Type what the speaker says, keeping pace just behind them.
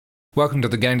Welcome to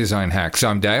the Game Design Hacks.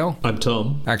 I'm Dale. I'm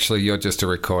Tom. Actually, you're just a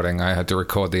recording. I had to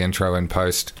record the intro in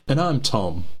post. And I'm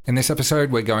Tom. In this episode,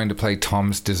 we're going to play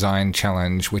Tom's Design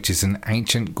Challenge, which is an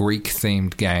ancient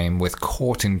Greek-themed game with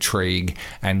court intrigue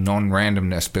and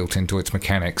non-randomness built into its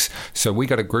mechanics. So we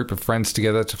got a group of friends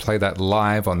together to play that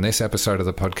live on this episode of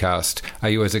the podcast. Are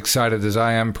you as excited as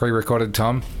I am, pre-recorded,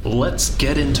 Tom? Let's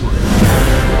get into it.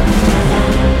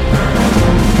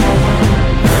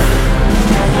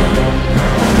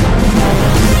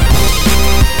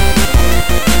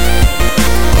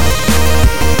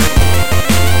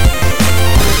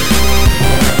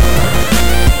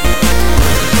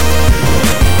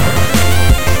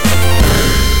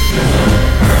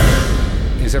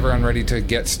 Is everyone ready to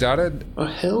get started? Oh,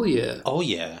 hell yeah. Oh,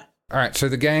 yeah. All right, so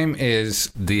the game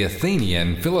is the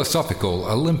Athenian Philosophical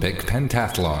Olympic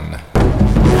Pentathlon.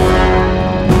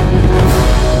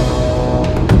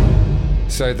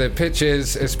 So the pitch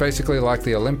is, it's basically like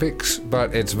the Olympics,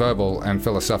 but it's verbal and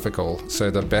philosophical. So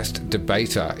the best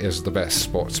debater is the best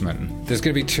sportsman. There's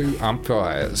going to be two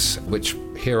umpires, which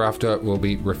hereafter will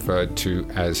be referred to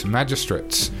as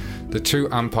magistrates. The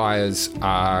two umpires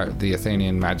are the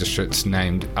Athenian magistrates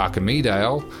named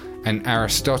Archimedale and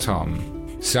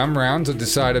Aristotom. Some rounds are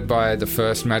decided by the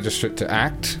first magistrate to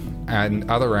act,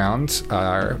 and other rounds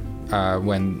are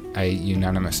when a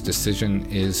unanimous decision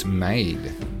is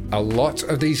made. A lot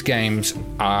of these games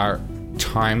are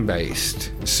time-based,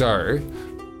 so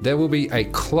there will be a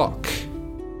clock.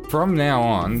 From now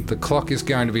on, the clock is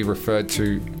going to be referred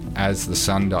to as the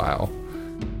sundial.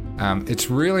 It's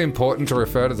really important to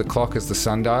refer to the clock as the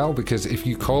sundial, because if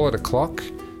you call it a clock,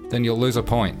 then you'll lose a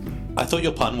point. I thought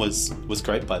your pun was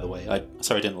great, by the way.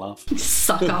 Sorry I didn't laugh.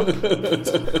 Suck up.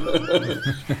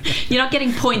 You're not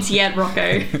getting points yet,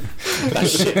 Rocco.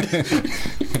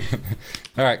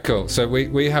 All right, cool. So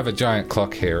we have a giant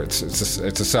clock here. It's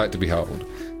a sight to behold.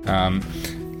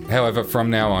 However, from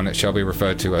now on, it shall be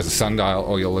referred to as a sundial,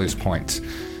 or you'll lose points.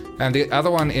 And the other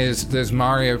one is there's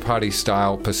Mario Party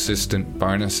style persistent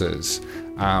bonuses.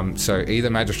 So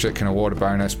either magistrate can award a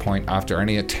bonus point after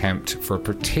any attempt for a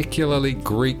particularly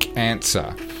Greek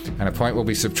answer, and a point will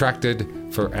be subtracted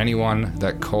for anyone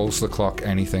that calls the clock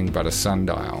anything but a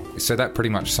sundial. So that pretty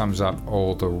much sums up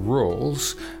all the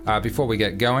rules. Before we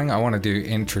get going, I want to do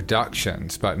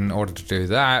introductions, but in order to do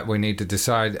that, we need to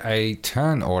decide a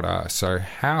turn order. So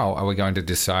how are we going to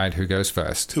decide who goes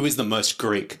first? Who is the most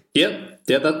Greek? Yep.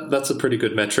 Yeah, that's a pretty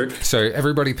good metric. So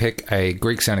everybody pick a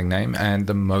Greek-sounding name, and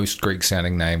the most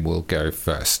Greek-sounding name will go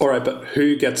first. All right, but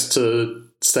who gets to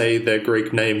say their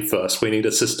Greek name first? We need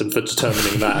a system for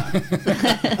determining that.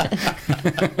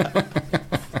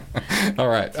 All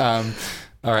right.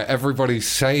 Everybody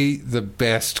say the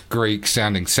best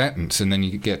Greek-sounding sentence, and then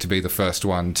you get to be the first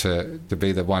one to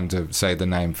be the one to say the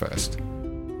name first.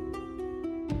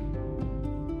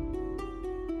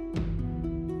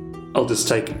 I'll just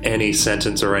take any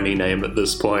sentence or any name at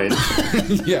this point.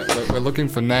 Yeah, we're looking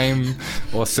for name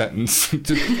or sentence.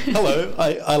 Hello,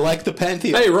 I like the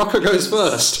Pantheon. Hey, Rocco goes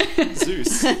first.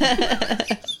 Zeus.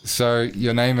 So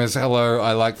your name is Hello,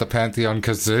 I like the Pantheon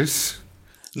 'cause Zeus?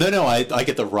 No, I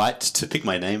get the right to pick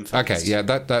my name first. Okay, yeah,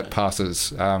 that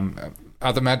passes.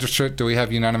 Other magistrate, do we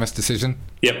have unanimous decision?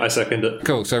 Yep, I second it.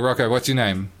 Cool, so Rocco, what's your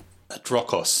name?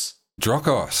 Drokos.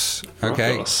 Drokos.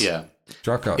 Okay. Drokos. Yeah.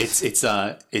 Drokos.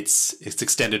 It's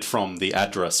extended from the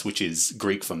address, which is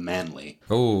Greek for manly.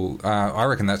 Oh, I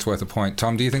reckon that's worth a point.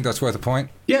 Tom, do you think that's worth a point?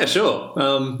 Yeah, sure.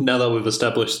 Now that we've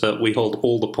established that we hold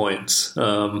all the points,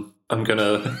 I'm going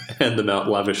to hand them out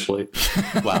lavishly.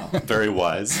 Wow, very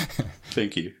wise.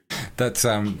 Thank you. That's,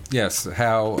 yes,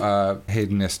 how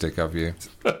hedonistic of you.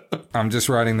 I'm just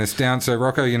writing this down. So,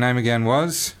 Rocco, your name again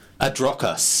was?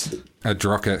 Adrokas.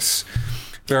 Adrokas.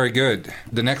 Very good.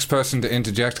 The next person to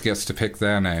interject gets to pick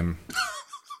their name.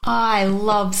 I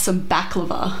love some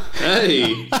baklava.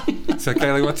 Hey! So,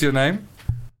 Kayleigh, what's your name?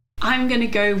 I'm going to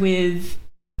go with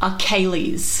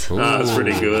Kayleigh's. That's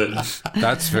pretty good.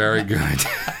 That's very good.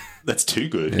 That's too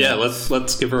good. Yeah,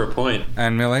 let's give her a point.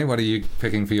 And Millie, what are you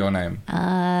picking for your name?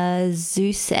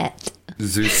 Zeusette.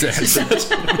 Zeusette.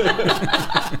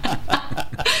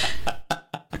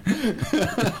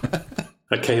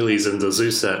 Achilles and the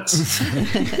Zeusettes.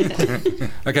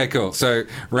 Okay, cool. So,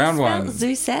 round one.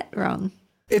 Zeusette wrong.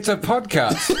 It's a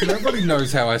podcast. Nobody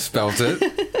knows how I spelled it.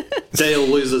 Dale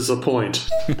loses a point.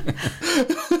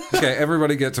 Okay,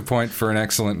 everybody gets a point for an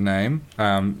excellent name.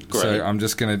 So I'm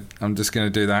just gonna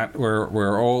do that.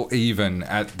 We're all even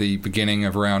at the beginning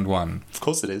of round one. Of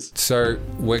course it is. So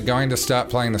we're going to start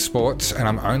playing the sports, and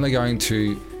I'm only going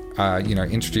to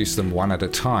introduce them one at a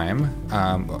time.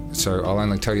 So I'll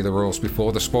only tell you the rules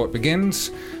before the sport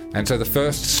begins. And so the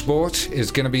first sport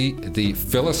is going to be the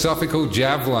philosophical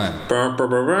javelin. Ba, ba,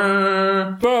 ba,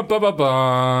 ba. Ba, ba, ba,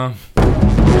 ba.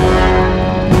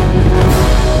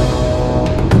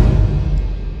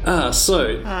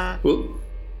 Whoop.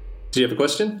 Do you have a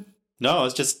question? No,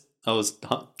 I was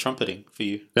trumpeting for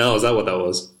you. No, is that what that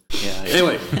was? Yeah.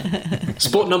 Anyway,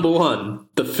 sport number 1,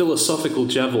 the philosophical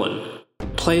javelin.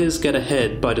 Players get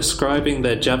ahead by describing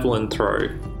their javelin throw.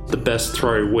 The best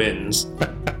throw wins.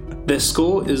 Their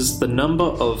score is the number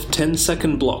of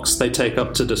 10-second blocks they take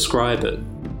up to describe it,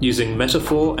 using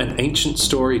metaphor and ancient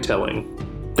storytelling.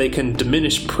 They can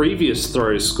diminish previous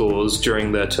throw scores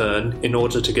during their turn in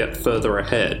order to get further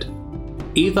ahead.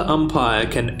 Either umpire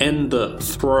can end the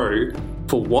throw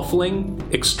for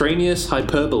waffling, extraneous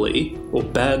hyperbole, or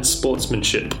bad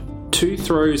sportsmanship. 2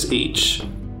 throws each.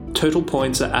 Total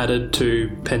points are added to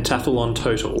pentathlon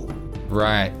total.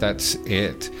 Right, that's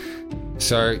it.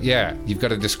 So, yeah, you've got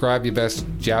to describe your best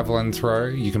javelin throw.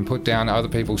 You can put down other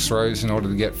people's throws in order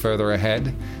to get further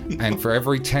ahead. And for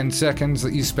every 10 seconds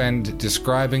that you spend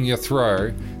describing your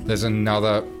throw, there's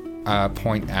another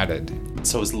point added.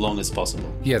 So as long as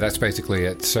possible. Yeah, that's basically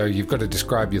it. So you've got to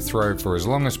describe your throw for as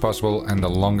long as possible, and the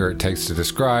longer it takes to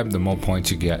describe, the more points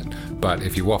you get. But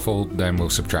if you waffle, then we'll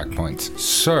subtract points.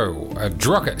 So,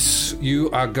 Drockus,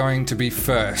 you are going to be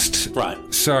first. Right.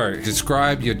 So,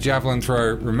 describe your javelin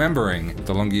throw, remembering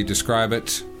the longer you describe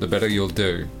it, the better you'll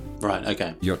do. Right,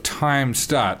 okay. Your time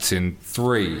starts in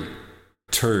 3,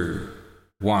 2,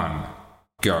 1,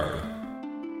 go.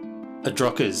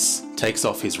 Adrokas takes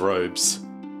off his robes,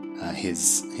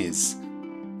 his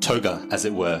toga, as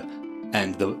it were,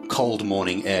 and the cold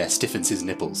morning air stiffens his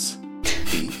nipples.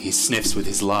 He sniffs with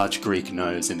his large Greek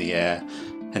nose in the air,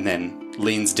 and then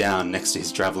leans down next to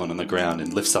his javelin on the ground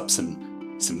and lifts up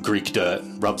some Greek dirt,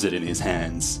 rubs it in his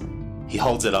hands. He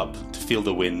holds it up to feel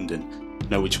the wind and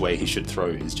know which way he should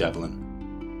throw his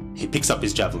javelin. He picks up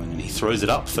his javelin and he throws it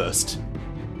up first.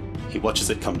 He watches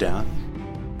it come down,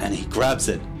 and he grabs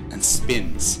it and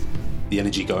spins, the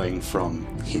energy going from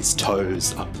his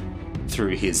toes up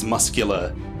through his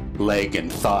muscular leg and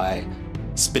thigh,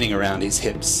 spinning around his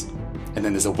hips, and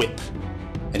then there's a whip,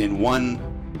 and in one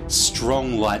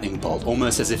strong lightning bolt,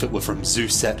 almost as if it were from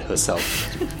Zeusette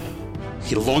herself,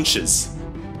 he launches.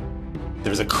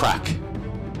 There is a crack,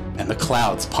 and the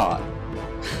clouds part.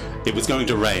 It was going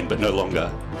to rain, but no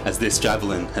longer, as this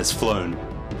javelin has flown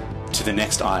to the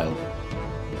next aisle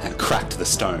and cracked the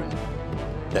stone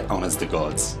that honors the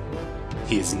gods.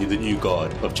 He is the new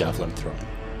god of javelin throwing.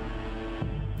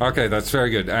 Okay, that's very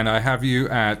good. And I have you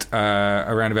at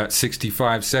around about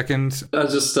 65 seconds. I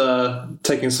was just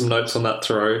taking some notes on that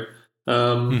throw.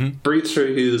 Breathe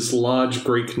through his large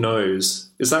Greek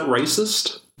nose. Is that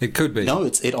racist? It could be. No,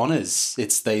 it honors.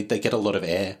 They get a lot of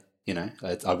air, you know.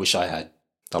 I wish I had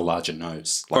a larger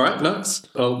nose. All right, no,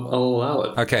 I'll allow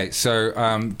it. Okay, so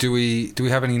do we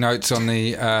have any notes on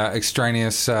the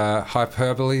extraneous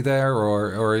hyperbole there,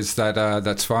 or is that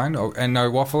that's fine? And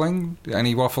no waffling?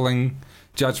 Any waffling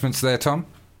judgments there, Tom?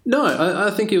 No,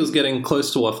 I think he was getting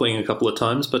close to waffling a couple of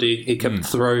times, but he kept the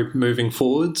throw moving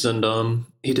forwards, and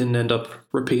he didn't end up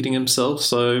repeating himself.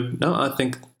 So no, I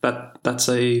think that's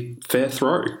a fair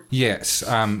throw. Yes,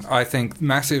 I think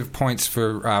massive points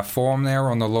for form there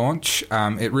on the launch.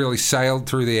 It really sailed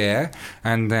through the air,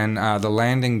 and then the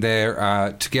landing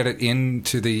there to get it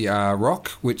into the rock,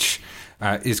 which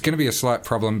is going to be a slight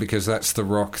problem because that's the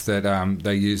rock that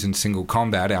they use in single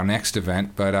combat, our next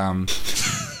event. But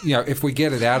you know, if we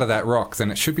get it out of that rock, then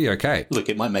it should be okay. Look,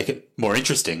 it might make it more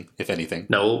interesting, if anything.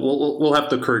 No, we'll have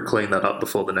the crew clean that up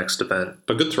before the next event.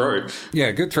 But good throw.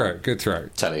 Yeah, good throw.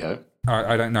 Tally-ho.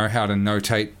 I don't know how to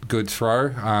notate good throw.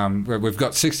 We've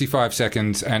got 65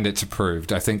 seconds and it's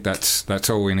approved. I think that's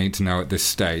all we need to know at this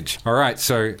stage. All right,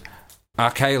 so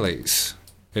Kayleigh,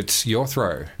 it's your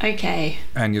throw. Okay.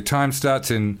 And your time starts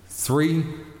in 3,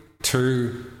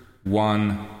 2,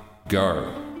 1,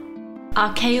 go.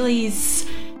 Kayleigh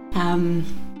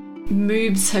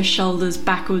moves her shoulders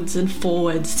backwards and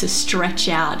forwards to stretch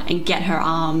out and get her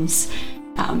arms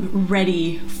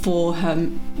ready for her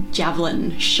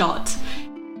javelin shot.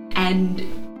 And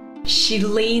she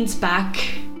leans back,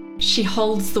 she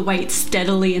holds the weight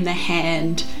steadily in the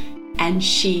hand, and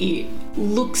she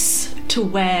looks to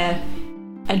where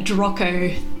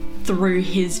Rocco threw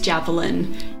his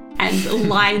javelin and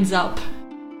lines up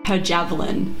her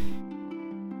javelin.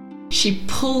 She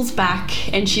pulls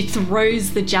back and she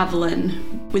throws the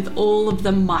javelin with all of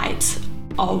the might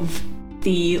of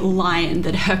the lion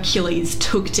that Hercules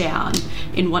took down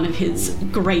in one of his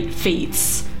great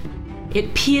feats.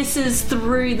 It pierces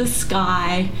through the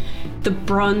sky, the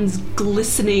bronze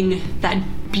glistening that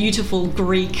beautiful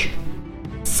Greek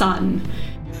sun,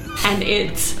 and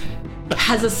it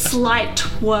has a slight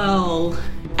twirl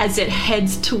as it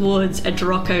heads towards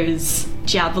Adrocco's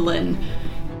javelin,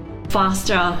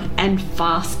 faster and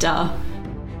faster,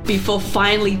 before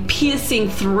finally piercing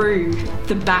through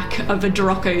the back of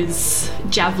Adrocco's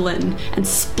javelin and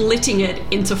splitting it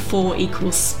into 4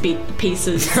 equal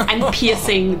pieces and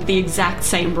piercing the exact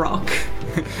same rock.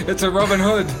 It's a Robin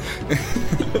Hood.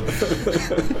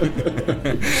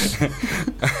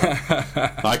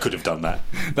 I could have done that.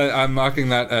 I'm marking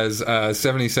that as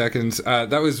 70 seconds.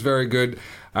 That was very good.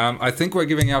 I think we're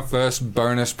giving our first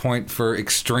bonus point for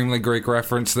extremely Greek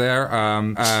reference there.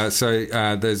 So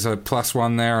there's a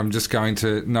 +1 there, I'm just going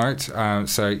to note.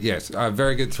 So, yes, a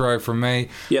very good throw from me.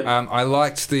 Yep. I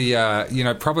liked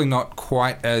the, probably not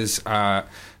quite as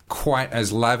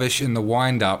lavish in the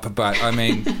wind-up, but, I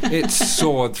mean, it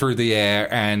soared through the air,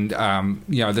 and,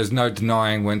 there's no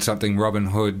denying when something Robin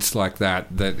Hood's like that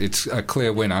it's a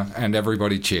clear winner, and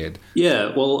everybody cheered.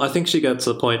 Yeah, well, I think she gets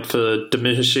a point for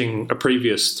diminishing a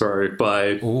previous throw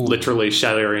by literally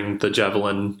shattering the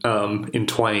javelin in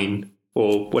twain,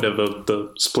 or whatever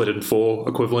the split in 4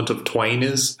 equivalent of twain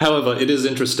is. However, it is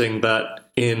interesting that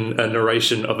in a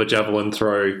narration of a javelin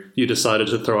throw, you decided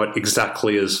to throw it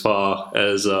exactly as far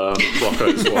as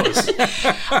Rocco's was.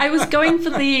 I was going for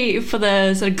the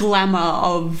sort of glamour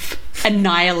of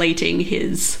annihilating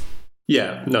his.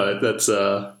 Yeah, no, that's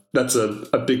a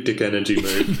big dick energy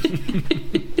move.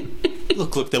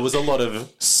 Look, there was a lot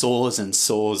of saws and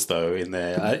saws, though, in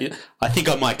there. I think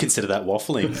I might consider that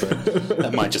waffling, but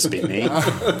that might just be me.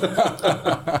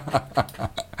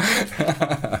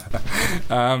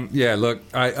 Look,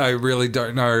 I really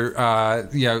don't know.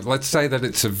 Let's say that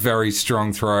it's a very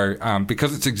strong throw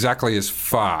because it's exactly as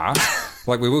far.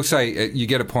 Like, we will say you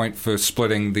get a point for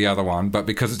splitting the other one, but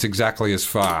because it's exactly as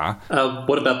far.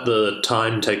 What about the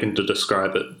time taken to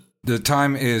describe it? The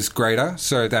time is greater,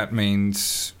 so that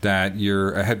means that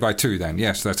you're ahead by 2 then.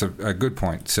 Yes, that's a good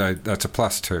point. So that's a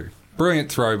 +2.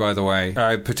 Brilliant throw, by the way.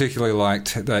 I particularly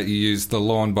liked that you used the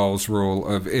lawn bowls rule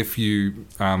of if you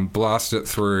blast it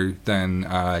through, then,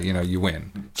 you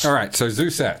win. All right, so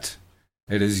Zusette,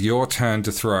 it is your turn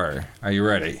to throw. Are you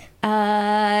ready?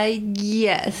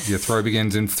 Yes. Your throw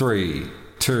begins in 3,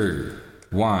 2,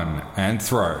 1, and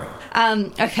throw.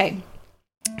 Okay.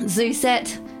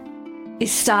 Zusette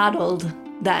is startled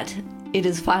that it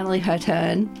is finally her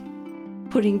turn,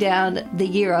 putting down the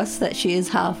gyros that she is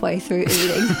halfway through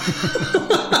eating,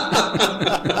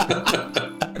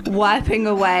 wiping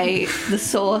away the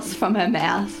sauce from her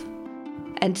mouth,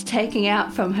 and taking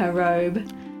out from her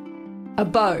robe a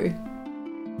bow.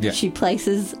 Yeah. She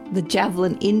places the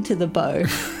javelin into the bow,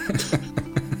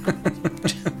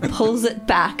 pulls it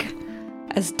back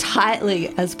as tightly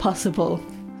as possible,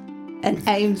 and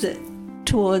aims it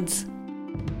towards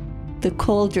the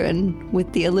cauldron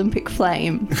with the Olympic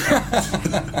flame.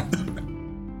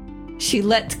 She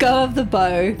lets go of the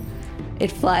bow.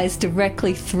 It flies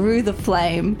directly through the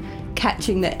flame,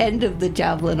 catching the end of the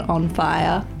javelin on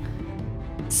fire,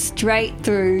 straight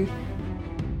through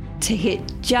to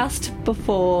hit just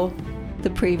before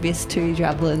the previous 2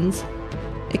 javelins,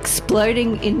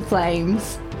 exploding in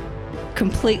flames,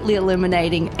 completely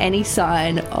eliminating any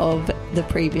sign of the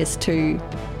previous 2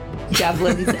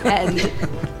 javelins and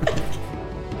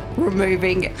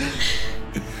removing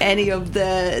any of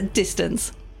the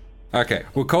distance. Okay,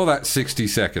 we'll call that 60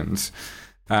 seconds.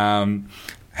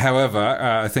 However,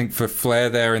 I think for flair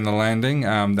there in the landing,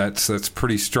 that's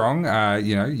pretty strong.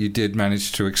 You did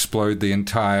manage to explode the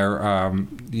entire,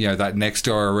 that next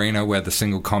door arena where the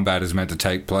single combat is meant to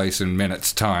take place in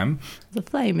minutes' time. The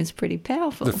flame is pretty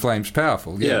powerful. The flame's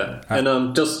powerful, yeah.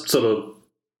 And just sort of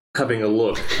having a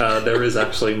look, there is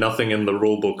actually nothing in the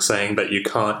rulebook saying that you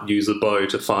can't use a bow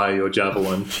to fire your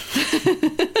javelin.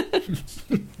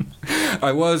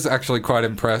 I was actually quite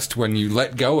impressed when you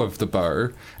let go of the bow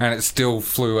and it still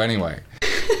flew anyway.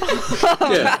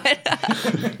 Yeah.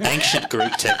 Ancient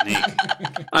Greek technique.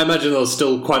 I imagine there was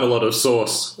still quite a lot of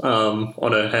sauce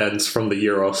on her hands from the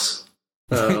gyros.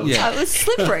 Yeah. It was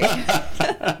slippery.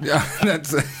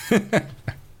 That's...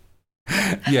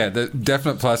 Yeah, the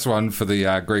definite +1 for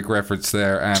the Greek reference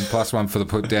there, and +1 for the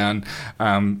put down.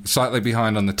 Slightly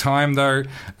behind on the time though,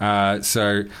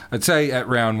 so I'd say at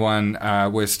round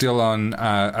 1 we're still on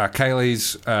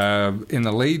Kayleigh's in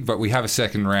the lead, but we have a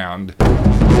second round.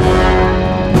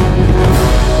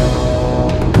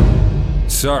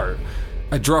 So,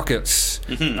 Adrocus,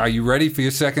 are you ready for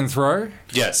your second throw?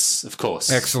 Yes, of course.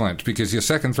 Excellent, because your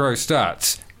second throw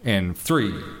starts in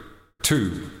 3,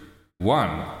 2,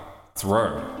 1.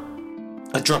 Throw.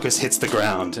 Adrocus hits the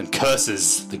ground and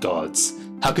curses the gods.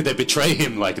 How could they betray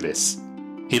him like this?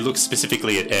 He looks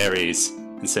specifically at Ares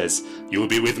and says, "You will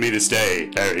be with me this day,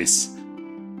 Ares."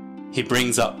 He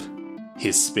brings up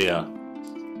his spear,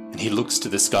 and he looks to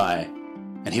the sky,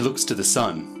 and he looks to the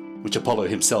sun, which Apollo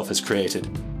himself has created.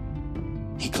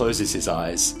 He closes his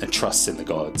eyes and trusts in the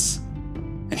gods,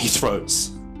 and he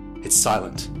throws. It's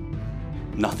silent.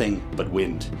 Nothing but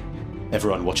wind.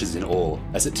 Everyone watches in awe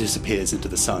as it disappears into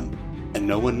the sun, and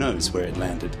no one knows where it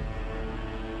landed.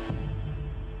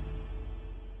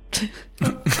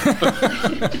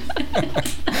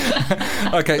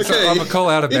 Okay, so I'm a call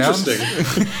out of bounds.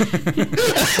 Interesting.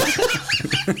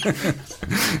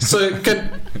 So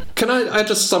can I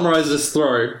just summarize this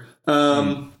throw?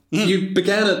 You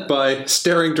began it by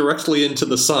staring directly into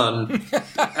the sun,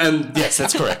 and Yes,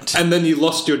 that's correct. and then you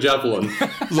lost your javelin.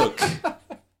 Look,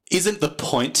 isn't the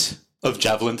point of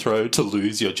javelin throw to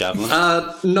lose your javelin?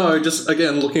 No, just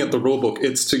again looking at the rulebook,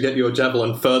 it's to get your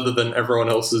javelin further than everyone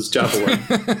else's javelin.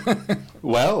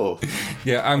 Well,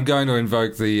 Yeah, I'm going to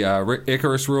invoke the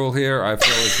Icarus rule here. I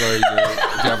feel as though your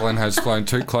javelin has flown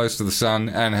too close to the sun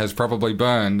and has probably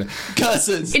burned.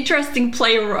 cousins. Interesting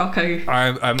play, Rocco.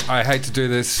 I hate to do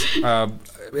this,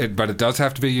 but it does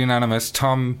have to be unanimous.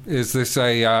 Tom, is this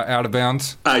a out of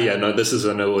bounds? Yeah, no, this is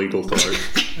an illegal throw.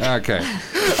 Okay.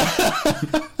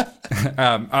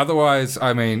 Otherwise,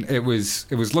 I mean, it was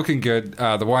looking good.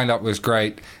 The wind-up was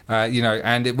great,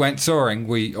 and it went soaring.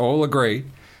 We all agree.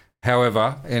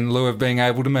 However, in lieu of being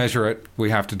able to measure it, we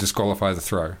have to disqualify the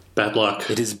throw. Bad luck.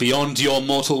 It is beyond your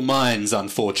mortal minds,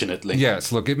 unfortunately.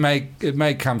 Yes, look, it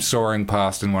may come soaring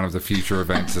past in one of the future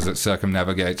events as it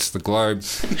circumnavigates the globe,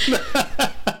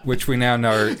 which we now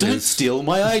know Don't is... steal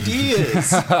my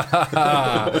ideas.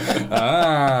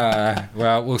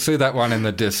 Well, we'll see that one in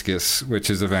the discus,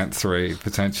 which is event 3,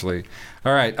 potentially.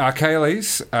 All right,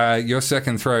 Kayleigh, your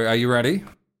second throw. Are you ready?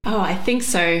 Oh, I think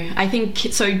so.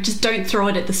 Just don't throw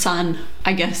it at the sun,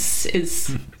 I guess,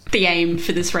 is the aim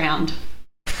for this round.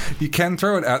 You can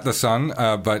throw it at the sun,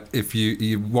 but if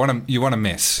you want to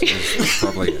miss, is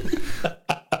probably it.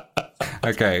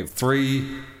 Okay,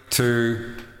 3,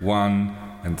 2, 1,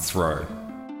 and throw.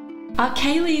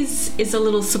 Kayleigh is a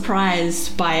little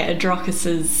surprised by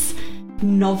Andronicus's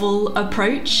novel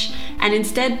approach and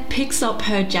instead picks up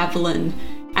her javelin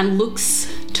and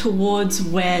looks towards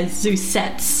where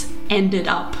Zeusette's ended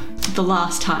up the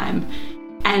last time,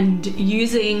 and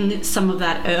using some of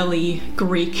that early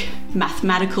Greek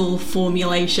mathematical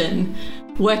formulation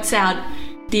works out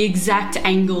the exact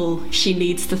angle she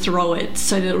needs to throw it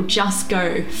so that it'll just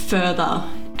go further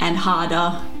and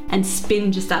harder and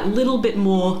spin just that little bit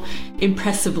more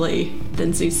impressively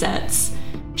than Zeusette's.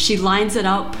 She lines it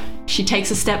up, she takes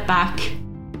a step back,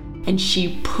 and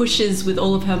she pushes with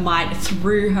all of her might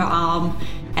through her arm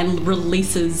and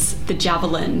releases the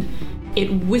javelin.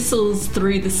 It whistles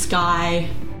through the sky,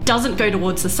 doesn't go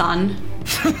towards the sun,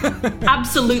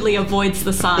 absolutely avoids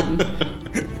the sun,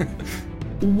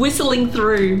 whistling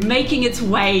through, making its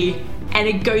way, and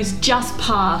it goes just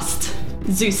past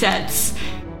Zeusette's.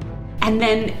 And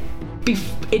then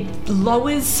it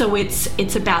lowers, so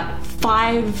it's about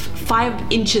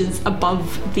 5 inches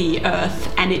above the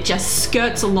earth, and it just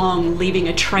skirts along, leaving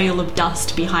a trail of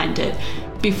dust behind it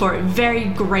before it very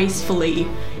gracefully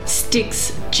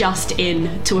sticks just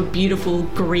in to a beautiful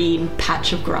green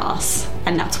patch of grass,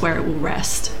 and that's where it will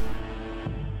rest.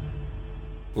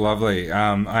 Lovely.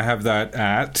 I have that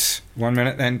at 1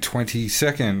 minute and 20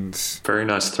 seconds. Very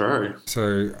nice throw.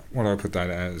 So what do I put that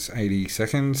as? 80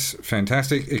 seconds.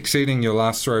 Fantastic. Exceeding your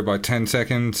last throw by 10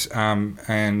 seconds. And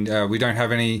we don't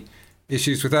have any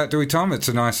issues with that, do we, Tom? It's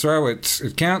a nice throw. It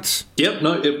counts. Yep,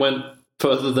 no, it went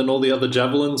further than all the other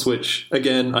javelins, which,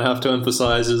 again, I have to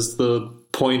emphasize is the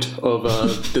point of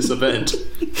this event.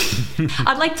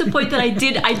 I'd like to point that I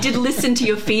did listen to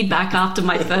your feedback after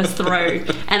my first throw,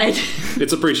 and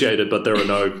It's appreciated, but there are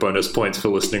no bonus points for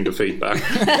listening to feedback.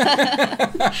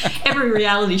 every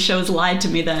reality show has lied to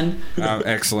me then.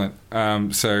 Excellent.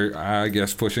 So I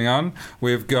guess pushing on,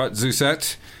 we've got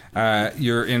Zeusette.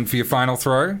 You're in for your final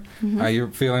throw. Are you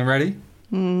feeling ready?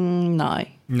 No.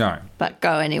 No. But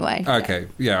go anyway. Okay.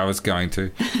 Yeah, I was going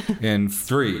to. In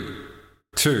 3,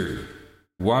 2,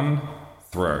 1,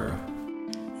 throw.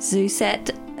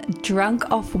 Zeusette, drunk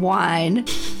off wine,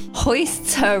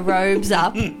 hoists her robes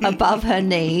up above her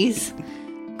knees,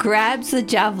 grabs the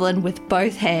javelin with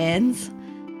both hands,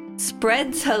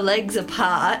 spreads her legs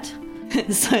apart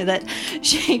so that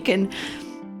she can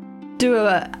do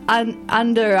a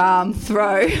underarm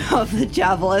throw of the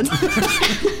javelin.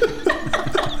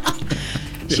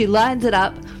 She lines it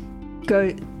up,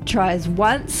 tries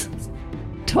once,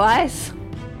 twice,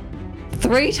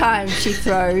 3 times she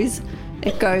throws.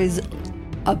 It goes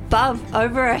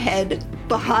over her head,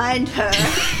 behind her,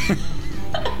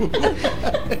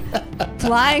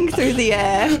 flying through the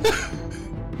air,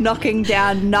 knocking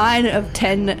down 9 of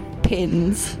 10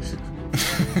 pins,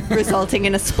 resulting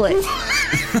in a split.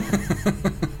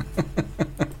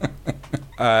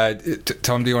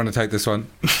 Tom, do you want to take this one?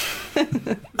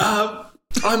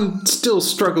 I'm still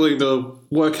struggling to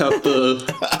work out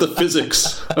the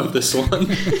physics of this one.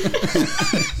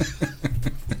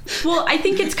 Well, I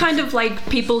think it's kind of like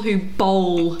people who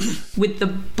bowl with the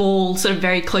ball sort of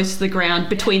very close to the ground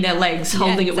between their legs,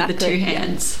 holding it with the two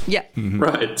hands. Yeah. Mm-hmm.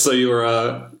 Right, so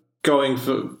you're going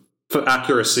for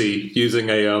accuracy using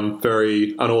a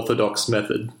very unorthodox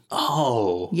method.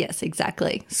 Oh. Yes,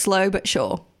 exactly. Slow but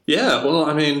sure. Yeah, well,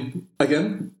 I mean,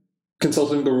 again,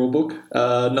 consulting the rule book,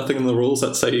 nothing in the rules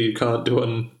that say you can't do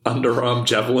an underarm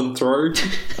javelin throw.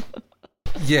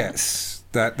 Yes.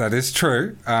 That is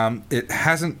true. It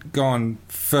hasn't gone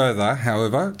further,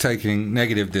 however, taking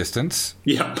negative distance.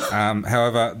 Yeah.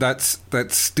 However, that's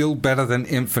still better than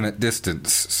infinite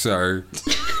distance. So,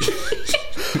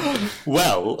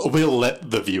 well, we'll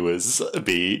let the viewers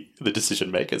be the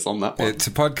decision makers on that one. It's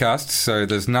a podcast, so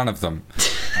there's none of them.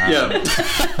 Yeah.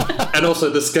 And also,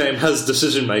 this game has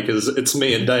decision makers. It's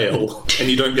me and Dale, and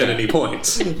you don't get any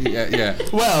points. Yeah.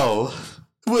 Well,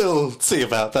 we'll see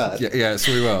about that. Yes,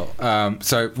 we will.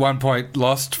 So 1 point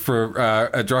lost for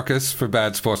Adrocus for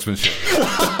bad sportsmanship.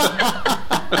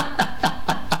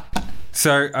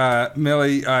 So,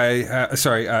 Millie,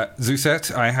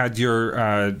 Zuzette, I had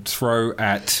your throw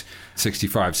at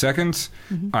 65 seconds.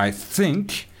 Mm-hmm. I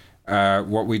think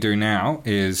what we do now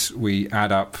is we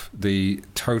add up the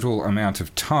total amount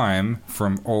of time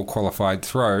from all qualified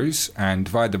throws and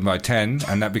divide them by 10,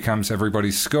 and that becomes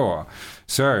everybody's score.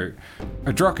 So,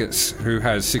 Adrocus, who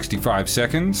has 65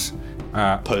 seconds.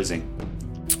 Posing.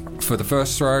 For the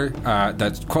first throw,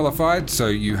 that's qualified, so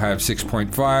you have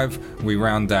 6.5. We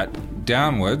round that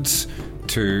downwards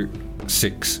to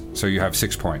 6, so you have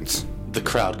 6 points. The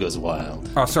crowd goes wild.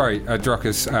 Oh, sorry,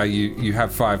 Adrocus, you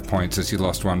have 5 points as you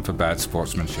lost one for bad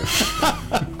sportsmanship.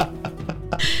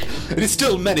 It is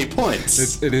still many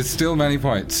points. It is still many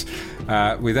points.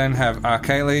 We then have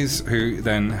Kayleigh, who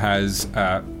then has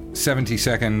 70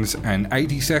 seconds and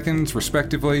 80 seconds,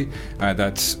 respectively.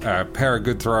 That's a pair of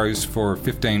good throws for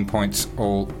 15 points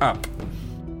all up.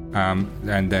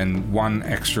 And then 1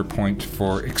 extra point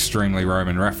for extremely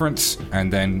Roman reference.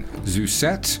 And then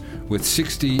Zuzette with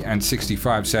 60 and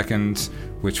 65 seconds,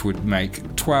 which would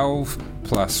make 12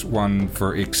 plus 1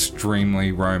 for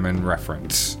extremely Roman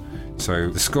reference. So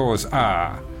the scores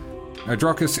are: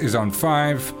 Adrocus is on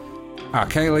 5,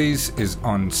 Kayleigh is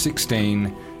on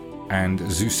 16, and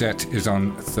Zuzette is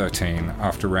on 13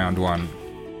 after round 1.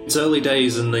 It's early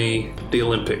days in the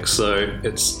Olympics, so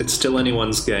it's still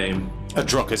anyone's game.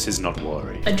 Adrocus is not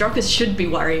worried. Adrocus should be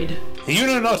worried. You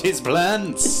know not his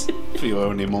plans, for you're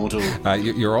only mortal.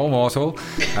 You're all mortal.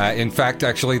 In fact,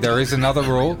 actually, there is another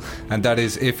rule, and that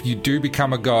is if you do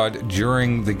become a god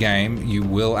during the game, you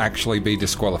will actually be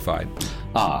disqualified.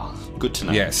 Ah, good to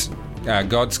know. Yes.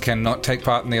 Gods cannot take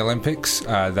part in the Olympics.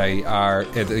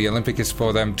 The Olympic is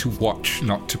for them to watch,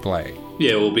 not to play.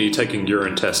 Yeah, we'll be taking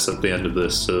urine tests at the end of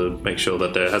this to make sure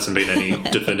that there hasn't been any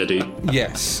divinity.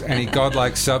 Yes, any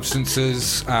godlike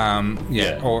substances.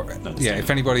 If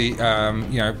anybody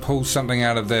pulls something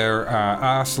out of their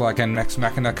arse like an Ex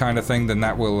Machina kind of thing, then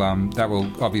that will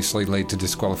obviously lead to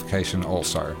disqualification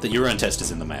also. The urine test is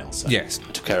in the mail. So yes,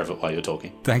 I took care of it while you're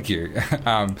talking. Thank you.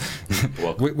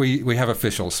 We have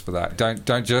officials for that.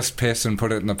 Don't just piss and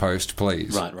put it in the post,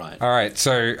 please. Right. All right.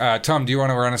 So, Tom, do you want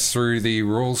to run us through the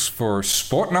rules for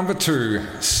sport number 2,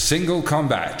 single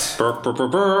combat?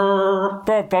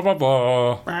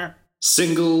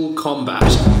 Single combat.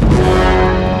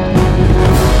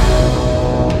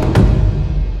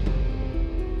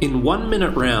 In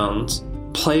 1-minute rounds,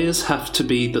 players have to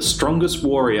be the strongest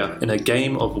warrior in a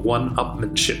game of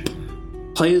one-upmanship.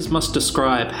 Players must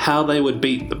describe how they would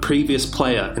beat the previous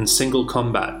player in single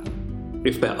combat.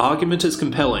 If their argument is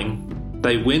compelling,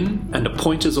 they win and a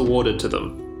point is awarded to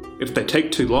them. If they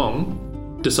take too long,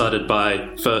 decided by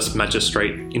first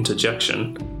magistrate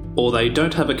interjection, or they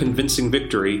don't have a convincing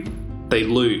victory, they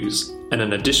lose, and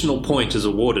an additional point is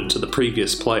awarded to the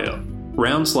previous player.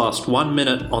 Rounds last 1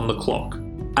 minute on the clock.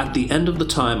 At the end of the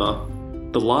timer,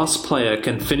 the last player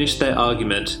can finish their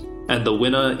argument, and the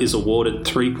winner is awarded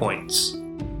 3 points.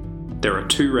 There are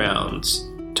 2 rounds.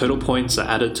 Total points are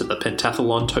added to the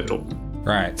pentathlon total.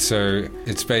 Right, so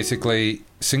it's basically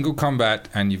single combat,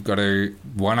 and you've got to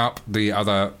one-up the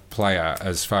other player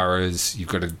as far as you've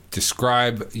got to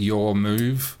describe your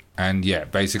move. And yeah,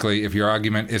 basically, if your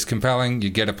argument is compelling, you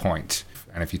get a point.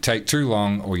 And if you take too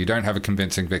long or you don't have a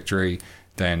convincing victory,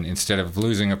 then instead of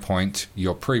losing a point,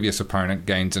 your previous opponent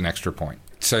gains an extra point.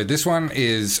 So this one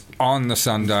is on the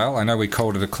sundial. I know we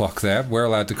called it a clock there. We're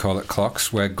allowed to call it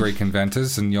clocks. We're Greek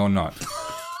inventors, and you're not.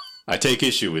 I take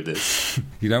issue with this.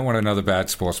 You don't want another bad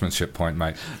sportsmanship point,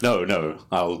 mate. No.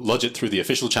 I'll lodge it through the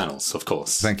official channels, of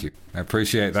course. Thank you. I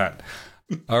appreciate that.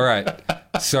 All right.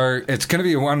 So it's going to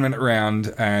be a 1 minute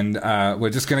round, and we're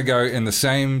just going to go in the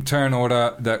same turn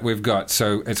order that we've got.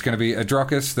 So it's going to be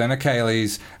Adrochus, then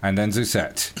Kayleigh, and then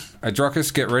Zusette.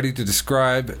 Adrochus, get ready to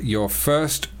describe your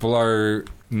first blow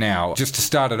now. Just to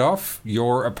start it off,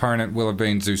 your opponent will have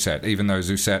been Zusette. Even though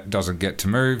Zusette doesn't get to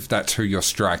move, that's who you're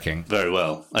striking. Very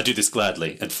well. I do this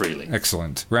gladly and freely.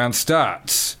 Excellent. Round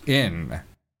starts in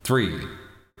 3,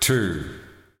 2,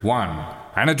 1.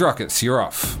 And Adrochus, you're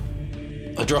off.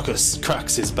 Adrochus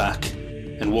cracks his back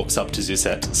and walks up to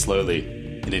Zusette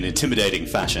slowly in an intimidating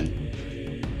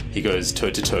fashion. He goes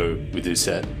toe-to-toe with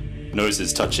Zusette,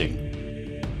 noses touching.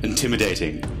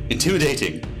 Intimidating.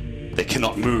 They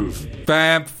cannot move.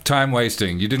 Bam! Time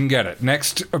wasting. You didn't get it.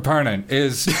 Next opponent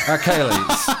is Kayleigh.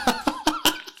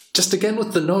 Just again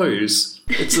with the nose.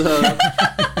 It's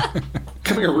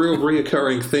becoming a real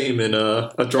reoccurring theme in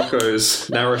Adrocho's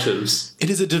narratives. It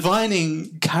is a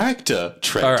divining character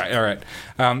trait. All right.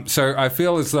 So I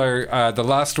feel as though the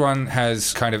last one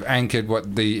has kind of anchored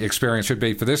what the experience should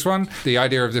be for this one. The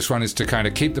idea of this one is to kind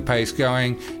of keep the pace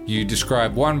going. You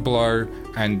describe one blow,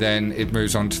 and then it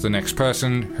moves on to the next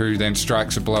person, who then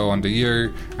strikes a blow onto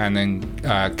you, and then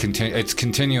it's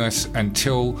continuous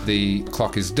until the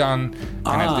clock is done.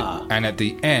 And at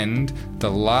the end, the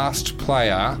last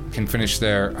player can finish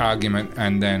their argument,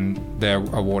 and then they're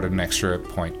awarded an extra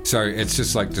point. So it's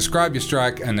just like describe your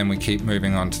strike, and then we keep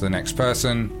moving on to the next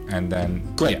person, and then...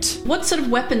 Great. Yeah. What sort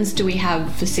of weapons do we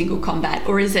have for single combat?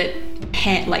 Or is it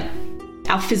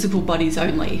our physical bodies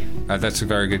only? That's a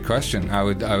very good question. I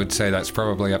would say that's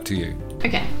probably up to you.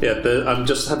 Okay. Yeah, I'm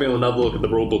just having another look at the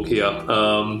rulebook here.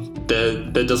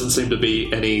 There doesn't seem to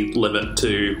be any limit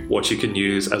to what you can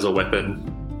use as a weapon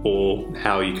or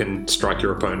how you can strike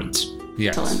your opponents.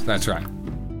 Yes, Excellent. that's right.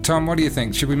 Tom, what do you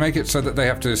think? Should we make it so that they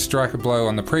have to strike a blow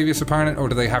on the previous opponent, or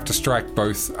do they have to strike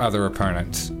both other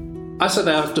opponents? I said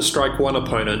they have to strike one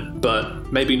opponent,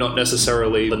 but maybe not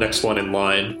necessarily the next one in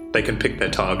line. They can pick their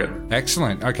target.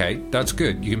 Excellent. Okay, that's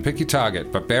good. You can pick your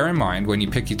target, but bear in mind when you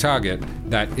pick your target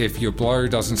that if your blow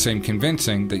doesn't seem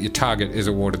convincing, that your target is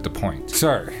awarded the point.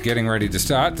 So, getting ready to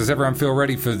start. Does everyone feel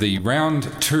ready for the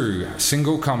round 2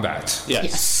 single combat?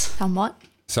 Yes. Somewhat.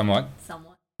 Somewhat.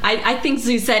 I think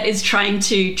Zusette is trying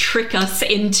to trick us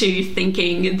into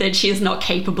thinking that she is not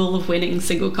capable of winning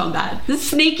single combat.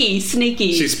 Sneaky.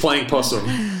 She's playing possum.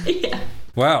 Yeah.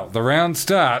 Well, the round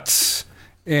starts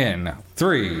in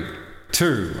 3,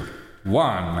 2,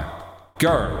 1,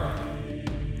 go.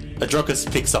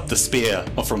 Adrochus picks up the spear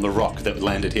from the rock that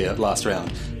landed here last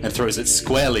round and throws it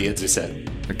squarely at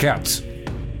Zusette. It counts.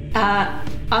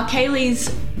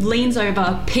 Kayleigh leans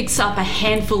over, picks up a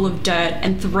handful of dirt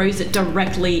and throws it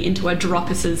directly into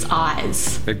Adrochus's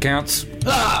eyes. It counts.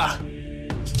 Ah!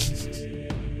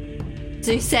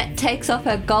 Zusette takes off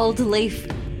her gold leaf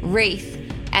wreath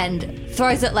and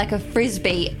throws it like a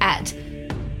frisbee at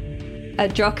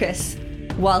Adrochus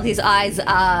while his eyes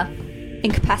are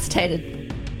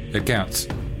incapacitated. It counts.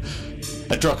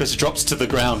 Adrochus drops to the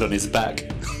ground on his back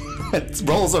and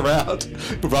rolls around,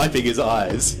 wiping his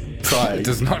eyes. Trying. It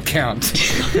does not count.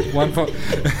 1 point.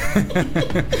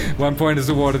 1 point is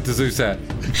awarded to Zusette.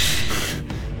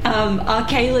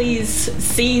 Kayleigh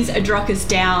sees Adrochus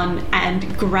down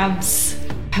and grabs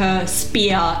her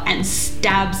spear and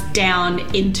stabs down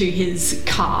into his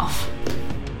calf.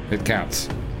 It counts.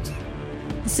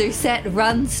 Zusette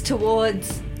runs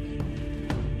towards...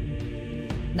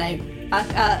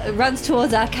 runs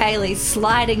towards Kayleigh,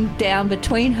 sliding down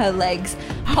between her legs,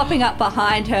 popping up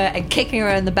behind her and kicking her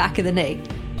in the back of the knee.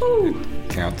 Ooh.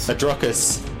 Counts.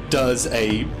 Adrochus does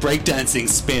a breakdancing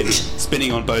spin,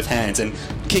 spinning on both hands and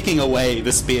kicking away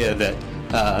the spear that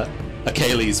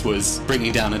Kayleigh was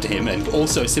bringing down into him, and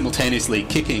also simultaneously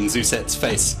kicking Zusette's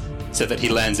face so that he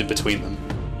lands in between them.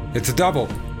 It's a double.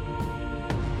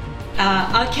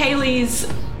 Kayleigh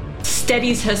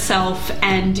steadies herself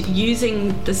and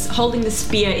holding the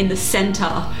spear in the center,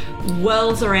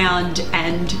 whirls around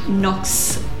and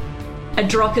knocks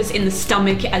Adrochus in the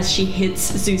stomach as she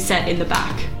hits Zusette in the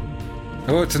back.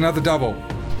 Oh, it's another double.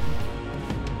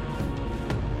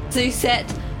 Zusette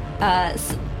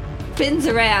spins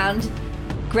around,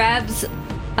 grabs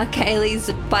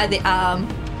Kayleigh by the arm,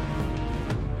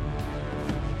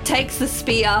 takes the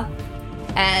spear,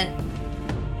 and...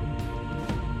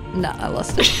 No, I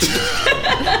lost it.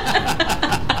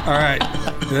 All right.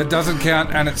 That doesn't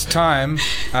count, and it's time.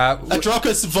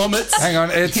 Adrocus vomits. Hang on,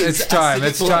 it's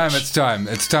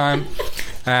time.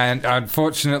 And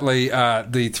unfortunately,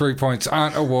 the 3 points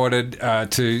aren't awarded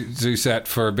to Zusette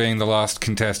for being the last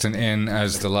contestant in,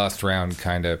 as the last round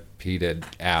kind of petered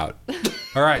out.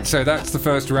 All right, so that's the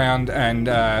first round, and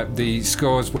the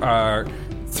scores are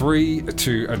 3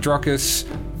 to Adrocus,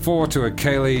 4 to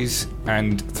Kayleigh,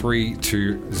 and 3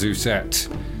 to Zusette.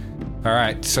 All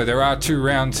right, so there are 2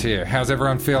 rounds here. How's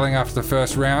everyone feeling after the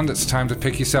first round? It's time to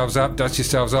pick yourselves up, dust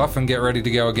yourselves off, and get ready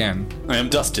to go again. I am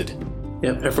dusted.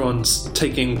 Yep, everyone's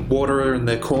taking water in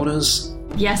their corners.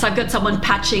 Yes, I've got someone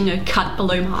patching a cut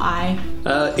below my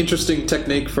eye. Interesting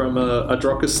technique from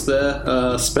Adrocus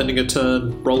there, spending a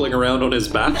turn rolling around on his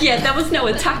back. Yeah, there was no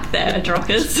attack there,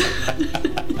 Adrocus.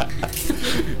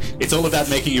 It's all about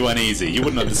making you uneasy. You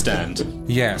wouldn't understand.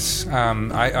 Yes,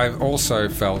 I also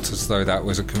felt as though that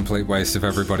was a complete waste of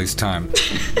everybody's time.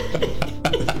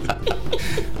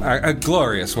 A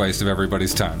glorious waste of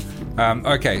everybody's time.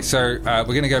 Okay, so we're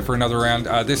going to go for another round.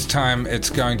 This time it's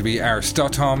going to be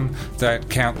Aristotom that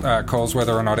calls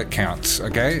whether or not it counts.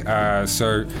 Okay,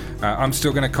 so I'm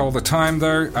still going to call the time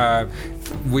though.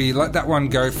 We let that one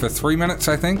go for 3 minutes,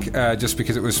 I think, just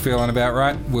because it was feeling about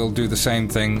right. We'll do the same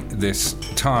thing this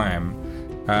time.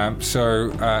 So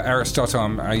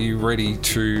Aristotom, are you ready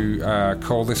to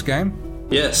call this game?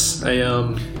 Yes,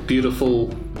 a beautiful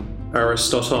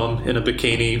Aristotom in a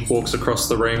bikini walks across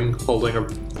the ring holding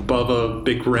above a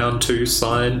big round 2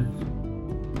 sign,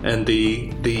 and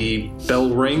the bell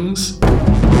rings.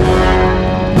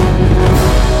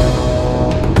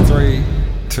 3,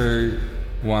 2,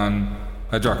 1,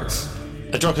 Adrocus.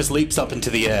 Adrocus leaps up into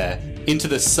the air, into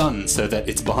the sun so that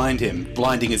it's behind him,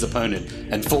 blinding his opponent,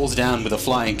 and falls down with a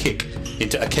flying kick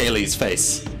into Kayleigh's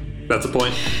face. That's a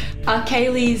point.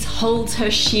 Kayleigh holds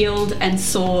her shield and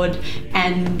sword,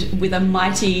 and with a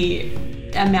mighty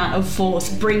amount of force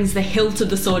brings the hilt of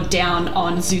the sword down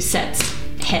on Zusette's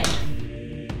head.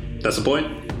 That's a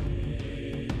point.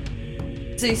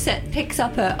 Zusette picks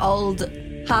up her old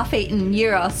half-eaten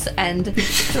gyros and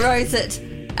throws it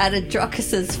at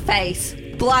Adrocus's face,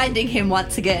 blinding him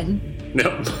once again.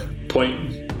 Yep,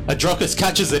 point. Adrocus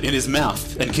catches it in his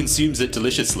mouth and consumes it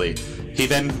deliciously. He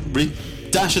then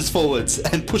dashes forwards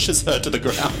and pushes her to the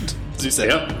ground. Zusette.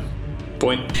 Yep,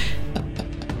 point.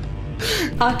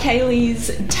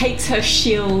 Kayleigh takes her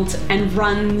shield and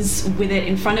runs with it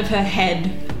in front of her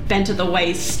head, bent at the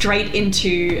waist, straight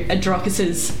into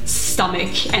Adrocus's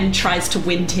stomach, and tries to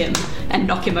wind him and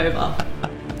knock him over.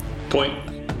 Point.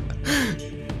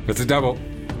 That's a double.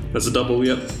 That's a double,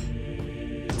 yep.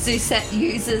 Zusette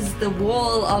uses the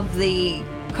wall of the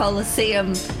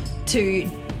Colosseum to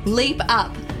leap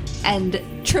up and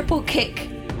triple kick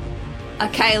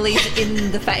Kayleigh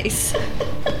in the face.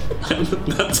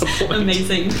 That's a point.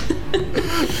 Amazing.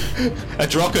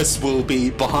 Adrocus will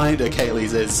be behind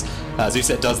Kayleigh as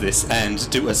Zusette does this and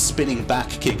do a spinning back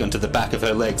kick onto the back of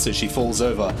her leg so she falls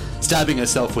over, stabbing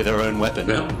herself with her own weapon.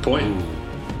 Yeah, point.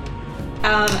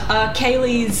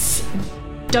 Kayleigh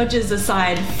dodges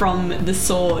aside from the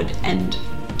sword and,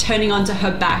 turning onto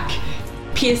her back,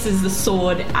 pierces the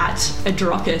sword at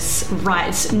Adrocus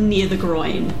right near the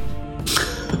groin.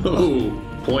 Ooh,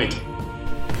 point.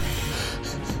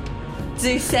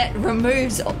 Zusette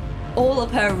removes all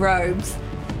of her robes,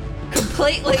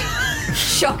 completely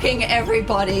shocking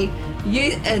everybody,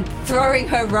 throwing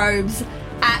her robes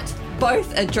at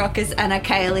both Adrocus and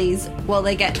Kayleigh while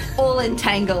they get all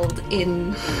entangled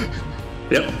in...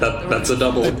 Yep, that's a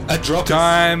double.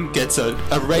 Adrocus gets a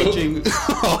raging...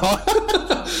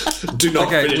 Do not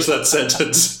finish that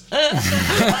sentence.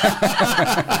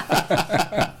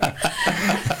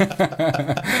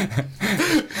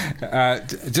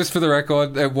 Just for the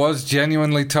record, it was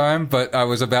genuinely time, but I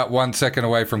was about 1 second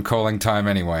away from calling time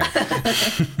anyway.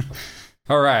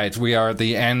 All right, we are at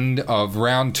the end of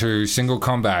round 2, single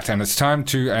combat, and it's time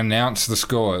to announce the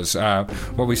scores.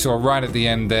 What we saw right at the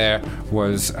end there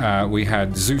was we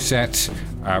had Zusette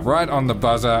right on the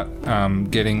buzzer,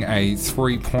 getting a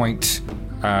 3-point,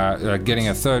 getting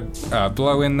a third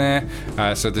blow in there.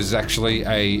 So there's actually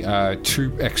a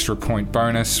 2 extra point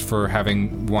bonus for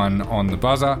having one on the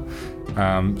buzzer.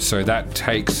 So that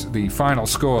takes the final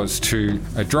scores to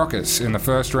Adrocus. In the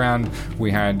first round,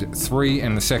 we had 3.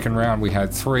 In the second round, we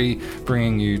had 3,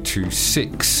 bringing you to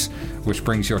 6, which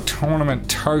brings your tournament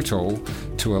total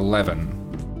to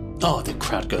 11. Oh, the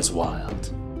crowd goes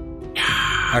wild.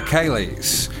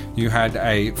 Kayleigh, you had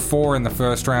a 4 in the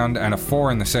first round and a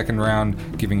 4 in the second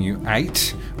round, giving you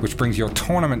 8, which brings your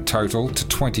tournament total to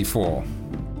 24.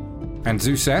 And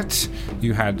Zuzette,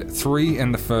 you had 3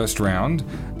 in the first round,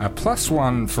 a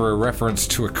 +1 for a reference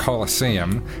to a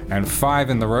Colosseum, and 5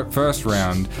 in the first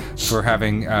round for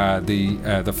having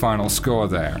the final score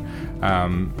there.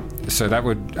 So that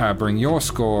would bring your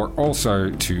score also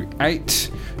to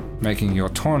 8, making your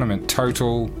tournament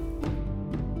total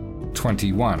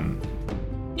 21.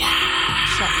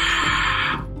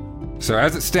 So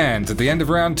as it stands, at the end of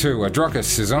round 2,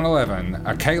 Adrochus is on 11,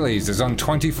 Kayleigh is on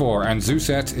 24, and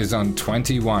Zuzette is on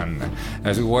 21.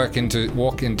 As we walk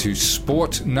into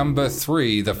sport number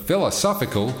 3, the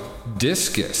philosophical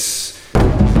discus.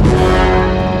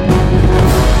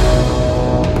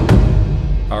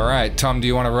 All right, Tom, do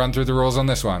you want to run through the rules on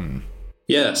this one?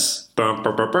 Yes. Bum,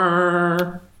 bum, bum,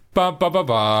 bum. Ba ba ba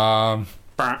ba.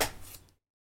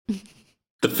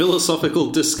 The philosophical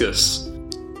discus.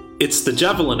 It's the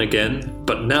javelin again,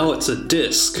 but now it's a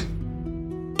disc.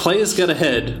 Players get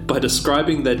ahead by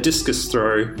describing their discus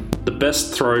throw. The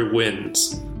best throw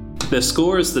wins. Their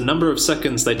score is the number of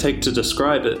seconds they take to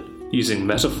describe it, using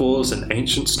metaphors and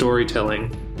ancient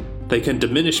storytelling. They can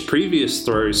diminish previous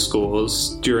throw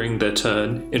scores during their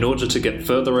turn in order to get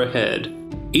further ahead.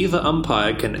 Either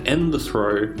umpire can end the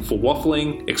throw for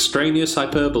waffling, extraneous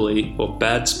hyperbole, or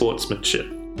bad sportsmanship.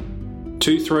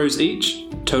 2 throws each,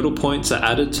 total points are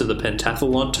added to the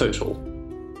pentathlon total.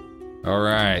 All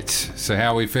right, so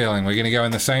how are we feeling? We're going to go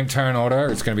in the same turn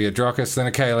order. It's going to be Adrochus,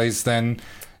 then Kayleigh, then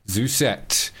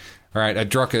Zuzette. All right,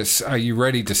 Adrochus, are you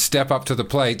ready to step up to the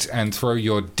plate and throw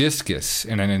your discus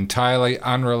in an entirely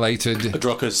unrelated...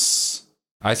 Adrochus.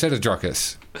 I said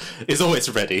Adrochus. Is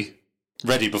always ready.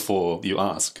 Ready before you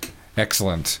ask.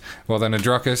 Excellent. Well then,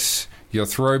 Adrochus, your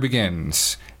throw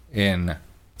begins in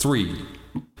 3,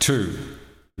 2,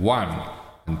 1,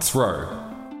 and throw.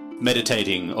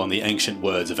 Meditating on the ancient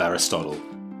words of Aristotle,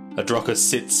 Adrochus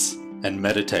sits and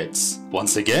meditates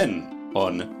once again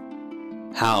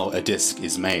on how a disc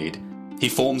is made. He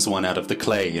forms one out of the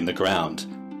clay in the ground,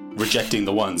 rejecting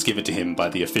the ones given to him by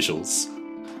the officials.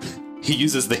 He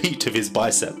uses the heat of his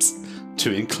biceps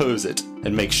to enclose it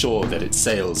and make sure that it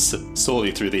sails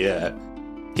soarly through the air.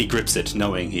 He grips it,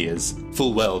 knowing he has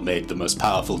full well made the most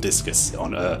powerful discus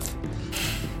on Earth.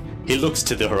 He looks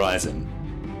to the horizon,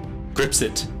 grips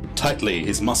it tightly,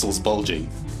 his muscles bulging,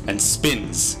 and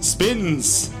spins!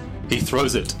 He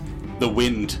throws it, the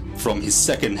wind from his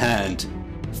second hand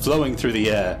flowing through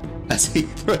the air as he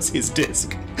throws his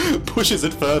disc, pushes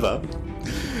it further.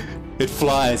 It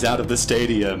flies out of the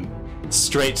stadium,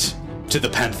 straight to the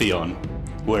Pantheon,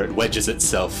 where it wedges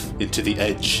itself into the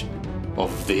edge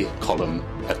of the column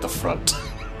at the front.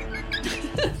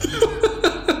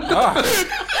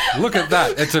 Look at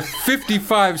that. It's a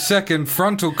 55-second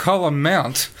frontal column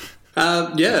mount.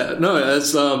 As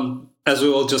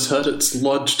we all just heard, it's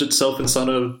lodged itself inside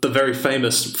of the very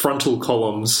famous frontal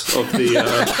columns of the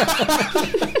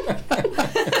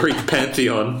Greek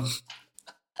Pantheon.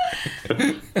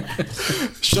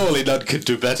 Surely none could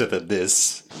do better than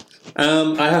this.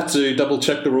 I have to double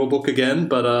check the rulebook again,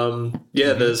 but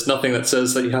there's nothing that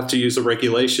says that you have to use a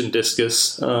regulation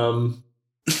discus.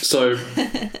 So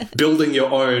building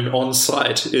your own on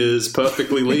site is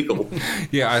perfectly legal.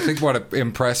 Yeah, I think what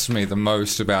impressed me the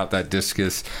most about that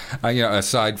discus,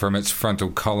 aside from its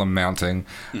frontal column mounting,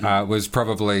 was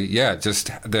probably, just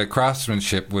the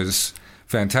craftsmanship was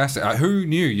fantastic. Who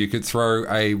knew you could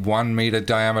throw a 1 meter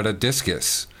diameter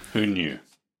discus? Who knew?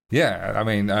 Yeah, I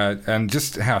mean, and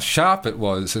just how sharp it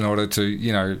was in order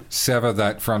to, sever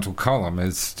that frontal column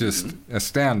is just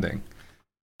astounding.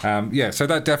 So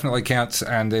that definitely counts,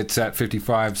 and it's at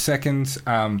 55 seconds.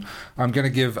 I'm going to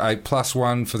give a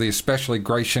 +1 for the especially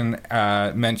Grecian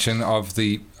mention of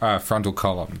the frontal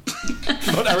column.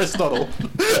 Not Aristotle.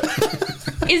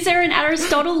 Is there an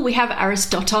Aristotle? We have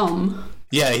Aristotom.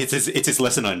 Yeah, it's his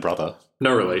lesser-known brother.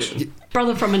 No relation.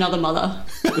 Brother from another mother.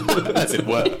 As it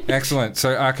were. Excellent.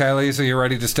 So, Kayleigh, are you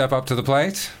ready to step up to the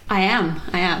plate? I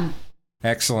am.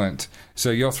 Excellent.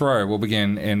 So your throw will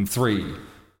begin in 3,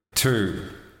 2,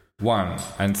 1,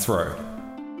 and throw.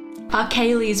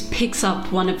 Kayleigh picks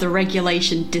up one of the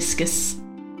regulation disci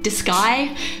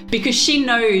because she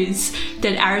knows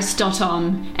that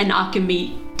Aristotom and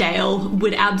Archimede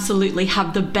would absolutely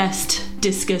have the best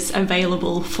discus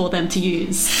available for them to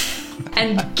use.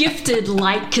 And gifted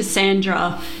like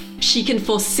Cassandra, she can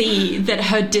foresee that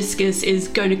her discus is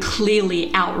going to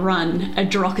clearly outrun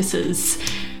Adrochus's.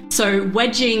 So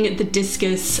wedging the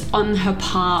discus on her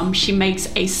palm, she makes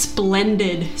a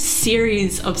splendid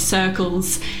series of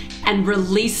circles and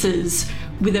releases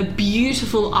with a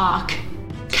beautiful arc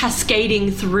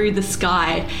cascading through the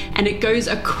sky, and it goes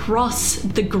across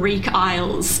the Greek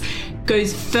Isles,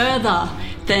 goes further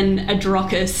than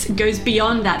Adrocus goes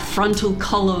beyond that frontal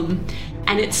column,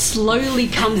 and it slowly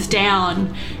comes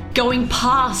down, going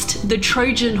past the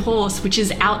Trojan horse, which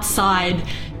is outside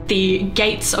the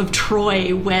gates of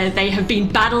Troy, where they have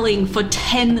been battling for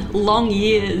 10 long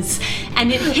years,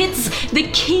 and it hits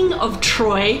the king of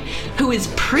Troy, who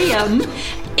is Priam,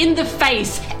 in the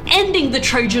face, ending the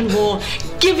Trojan War,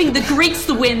 giving the Greeks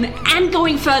the win, and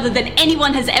going further than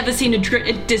anyone has ever seen a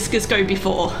discus go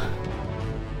before.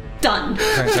 Done.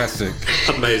 Fantastic.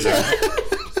 Amazing.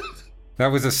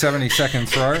 That was a 70-second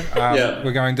throw. Yeah.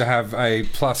 We're going to have a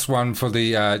 +1 for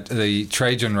the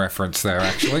Trajan reference there,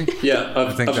 actually. Yeah,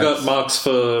 I've got marks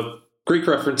for Greek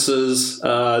references,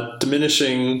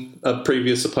 diminishing a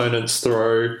previous opponent's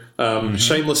throw,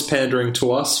 shameless pandering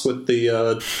to us with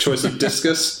the choice of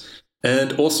discus,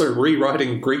 and also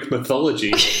rewriting Greek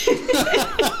mythology.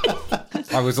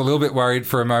 I was a little bit worried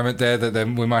for a moment there that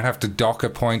then we might have to dock a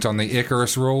point on the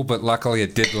Icarus rule, but luckily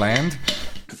it did land.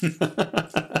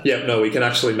 Yeah, no, we can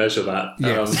actually measure that.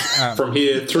 Yes. From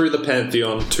here through the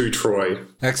Pantheon to Troy.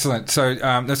 Excellent. So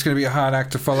that's going to be a hard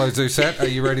act to follow, Zusette. Are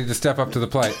you ready to step up to the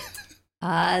plate?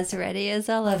 As ready as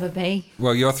I'll ever be.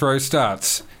 Well, your throw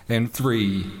starts in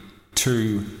 3,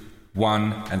 2,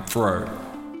 1, and throw.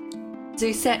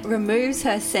 Zusette removes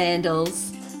her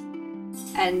sandals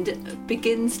and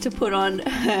begins to put on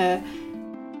her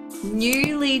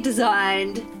newly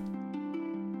designed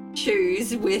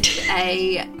shoes with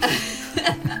a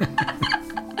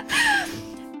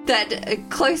that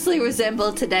closely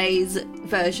resemble today's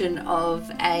version of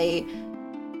an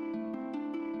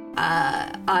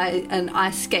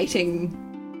ice skating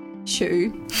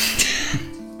shoe.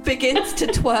 Begins to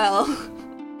twirl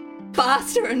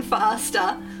faster and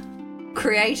faster,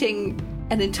 creating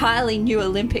an entirely new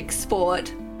Olympic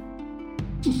sport.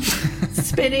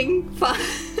 Spinning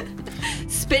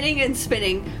and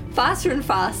spinning faster and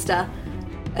faster,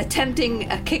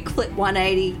 attempting a kickflip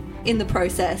 180 in the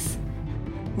process.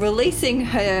 Releasing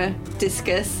her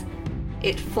discus,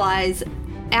 it flies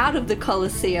out of the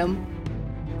Colosseum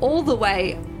all the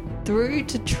way through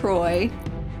to Troy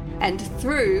and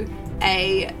through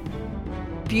a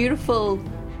beautiful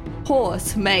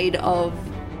horse made of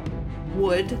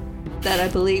wood that I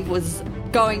believe was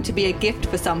going to be a gift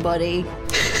for somebody,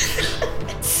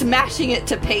 smashing it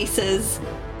to pieces,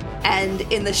 and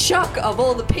in the shock of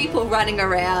all the people running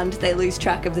around, they lose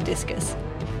track of the discus.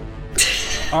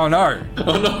 Oh no!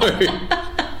 Oh no!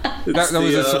 That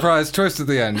was a surprise twist at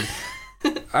the end.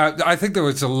 I think there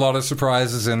was a lot of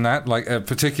surprises in that, like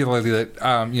particularly that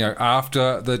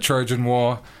after the Trojan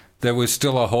War, there was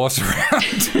still a horse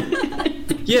around.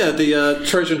 Yeah, the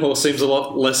Trojan horse seems a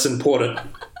lot less important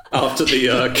after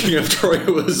the King of Troy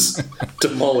was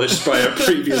demolished by a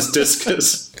previous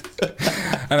discus.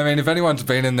 And I mean, if anyone's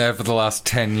been in there for the last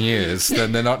 10 years,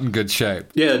 then they're not in good shape.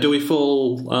 Yeah, do we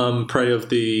fall prey of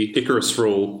the Icarus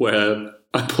rule, where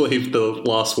I believe the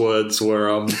last words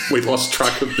were, we lost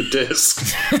track of the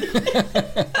disc?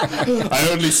 I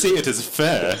only see it as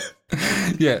fair.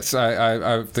 Yes,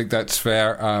 I think that's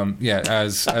fair.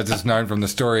 As is known from the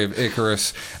story of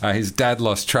Icarus, his dad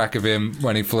lost track of him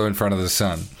when he flew in front of the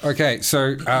sun. Okay,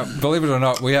 so believe it or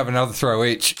not, we have another throw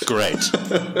each. Great.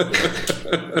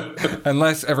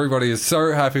 Unless everybody is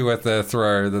so happy with their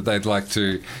throw that they'd like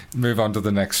to move on to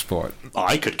the next sport.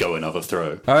 I could go another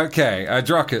throw. Okay,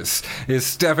 Adrocus is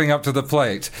stepping up to the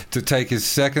plate to take his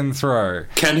second throw.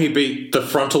 Can he beat the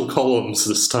frontal columns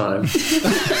this time?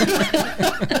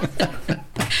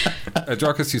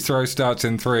 Adrocus, your throw starts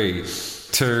in 3,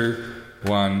 2,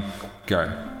 1,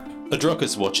 go.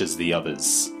 Adrocus watches the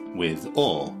others with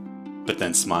awe, but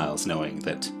then smiles knowing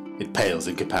that it pales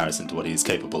in comparison to what he is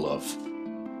capable of.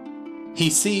 He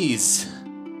sees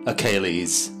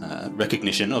Kayleigh's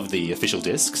recognition of the official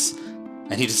discs,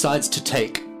 and he decides to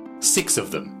take 6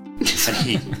 of them, and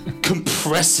he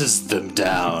compresses them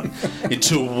down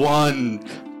into one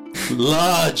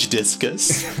large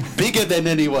discus, bigger than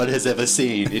anyone has ever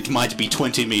seen. It might be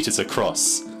 20 meters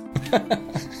across.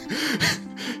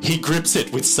 He grips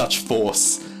it with such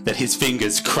force that his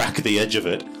fingers crack the edge of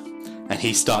it, and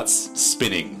he starts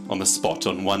spinning on the spot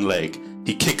on one leg.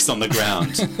 He kicks on the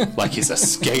ground like he's a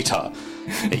skater.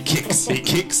 He kicks,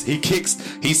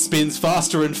 he spins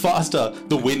faster and faster.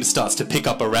 The wind starts to pick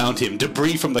up around him.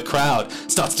 Debris from the crowd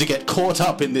starts to get caught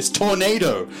up in this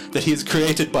tornado that he has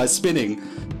created by spinning.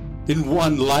 In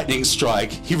one lightning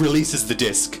strike, he releases the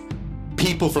disc.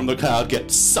 People from the crowd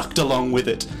get sucked along with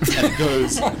it, and it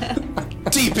goes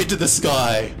deep into the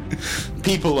sky.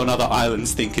 People on other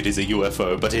islands think it is a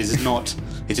UFO, but it is not.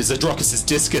 It is Adrocus'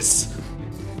 discus.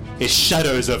 It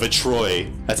shadows over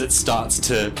Troy as it starts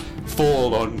to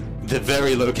fall on the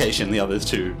very location the others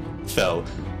two fell.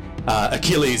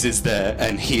 Achilles is there,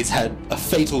 and he's had a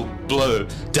fatal blow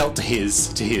dealt to his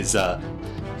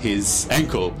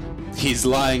ankle. He's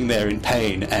lying there in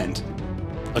pain, and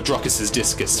Adrochus's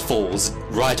discus falls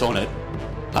right on it,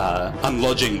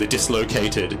 unlodging the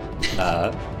dislocated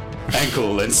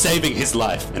ankle and saving his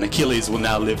life. And Achilles will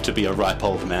now live to be a ripe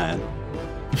old man.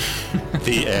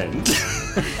 The end.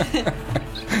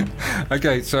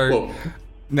 Okay, so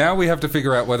now we have to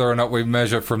figure out whether or not we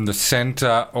measure from the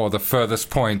center or the furthest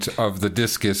point of the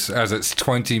discus, as it's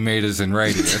 20 meters in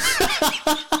radius.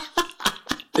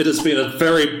 It has been a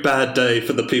very bad day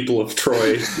for the people of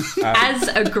Troy. As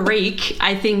a Greek,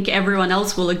 I think everyone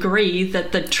else will agree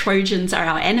that the Trojans are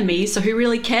our enemy, so who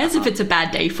really cares if it's a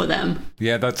bad day for them?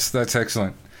 Yeah, that's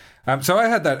excellent. So I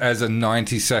had that as a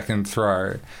 90-second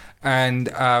throw. And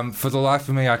for the life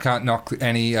of me, I can't knock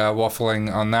any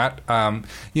waffling on that.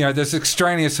 There's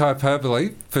extraneous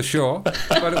hyperbole, for sure,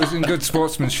 but it was in good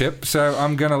sportsmanship, so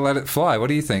I'm going to let it fly. What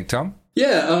do you think, Tom?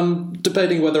 Yeah, I'm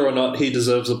debating whether or not he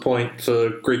deserves a point for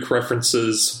Greek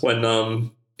references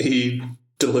when he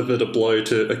delivered a blow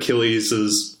to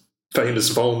Achilles' famous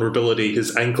vulnerability,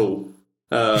 his ankle.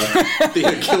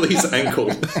 The Achilles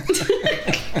ankle.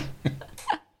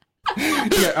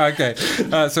 Yeah, okay.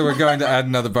 So we're going to add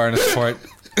another bonus point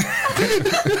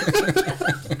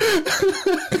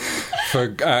for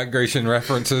Grecian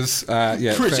references.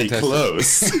 Yeah, pretty fantastic.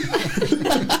 Close.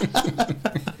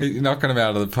 You're knocking them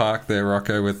out of the park there,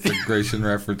 Rocco, with the Grecian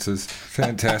references.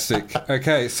 Fantastic.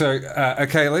 Okay, so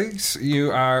Kayleigh,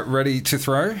 you are ready to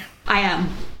throw? I am.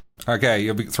 Okay,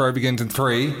 your throw begins in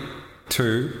 3,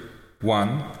 2,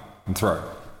 1, and throw.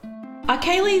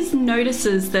 Kayleigh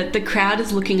notices that the crowd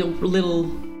is looking a little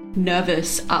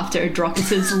nervous after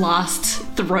Adrochus's last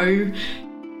throw,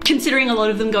 considering a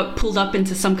lot of them got pulled up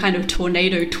into some kind of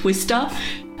tornado twister.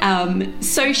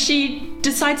 So she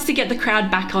decides to get the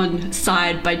crowd back on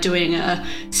side by doing a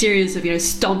series of,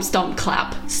 stomp, stomp,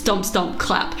 clap,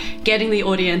 getting the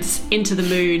audience into the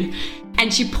mood.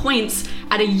 And she points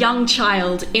at a young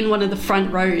child in one of the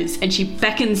front rows and she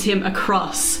beckons him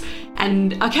across.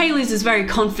 And Achilles is very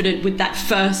confident with that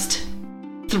first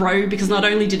throw because not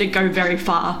only did it go very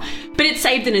far, but it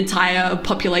saved an entire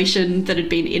population that had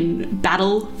been in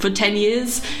battle for 10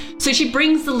 years. So she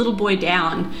brings the little boy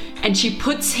down and she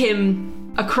puts him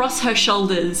across her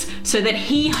shoulders so that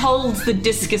he holds the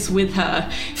discus with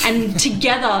her, and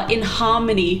together in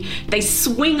harmony they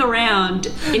swing around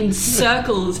in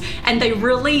circles and they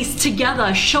release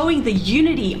together, showing the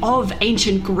unity of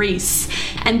ancient Greece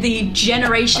and the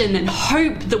generation and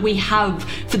hope that we have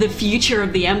for the future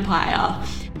of the empire.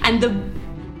 And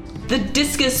the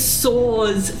discus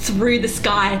soars through the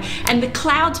sky and the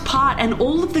clouds part and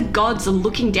all of the gods are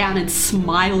looking down and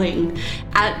smiling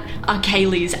at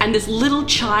Achilles and this little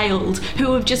child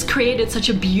who have just created such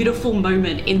a beautiful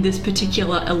moment in this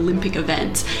particular Olympic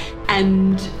event.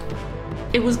 And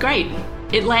it was great.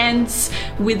 It lands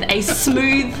with a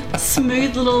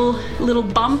smooth little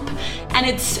bump, and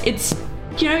it's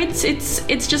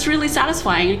just really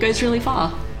satisfying. It goes really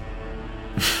far.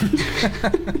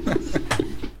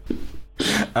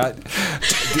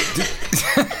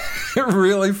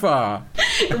 Really far.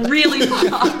 Really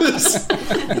far.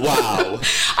 Wow.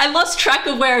 I lost track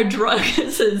of where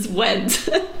Adrochus went.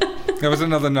 There was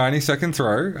another 90-second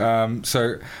throw,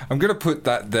 so I'm going to put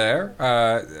that there.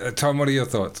 Tom, what are your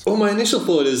thoughts? Well, my initial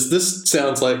thought is this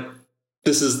sounds like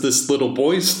this is this little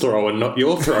boy's throw and not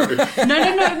your throw.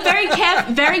 No.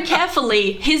 Very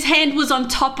carefully. His hand was on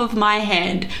top of my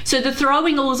hand. So the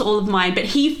throwing was all of mine, but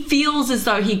he feels as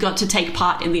though he got to take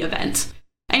part in the event.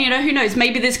 And who knows?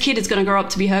 Maybe this kid is going to grow up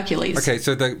to be Hercules. Okay,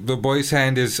 so the boy's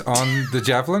hand is on the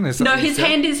javelin? Is that no, his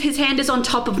hand is on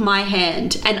top of my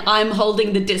hand, and I'm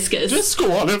holding the discus.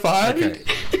 Disqualified. Okay.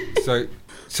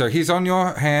 So he's on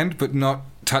your hand, but not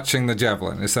touching the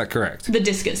javelin. Is that correct? The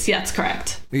discus, yeah, that's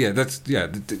correct. Yeah,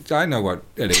 I know what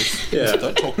it is. Yeah,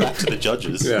 don't talk back to the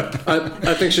judges. Yeah,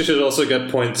 I think she should also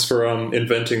get points for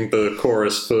inventing the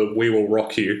chorus for "We Will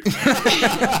Rock You."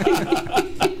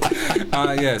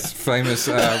 Yes, famous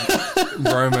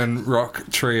Roman rock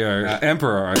trio,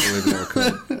 Emperor, I believe they were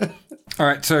called. All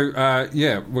right, so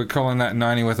we're calling that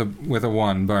 90 with a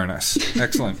 1 bonus.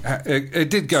 Excellent. It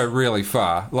did go really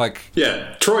far.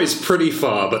 Yeah, Troy's pretty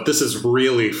far, but this is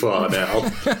really far now.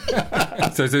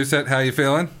 So Zuzet, how you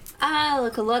feeling?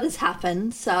 Look, a lot has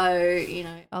happened, so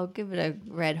I'll give it a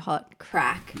red hot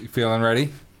crack. You feeling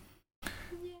ready?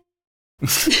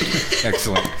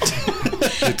 Excellent.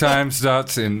 Your time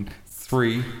starts in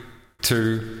 3,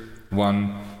 2,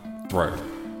 1, throw.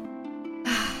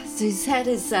 Suzette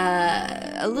is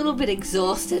a little bit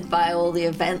exhausted by all the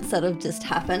events that have just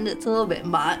happened. It's a little bit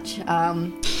much.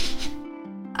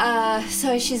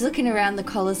 So she's looking around the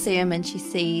Colosseum and she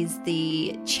sees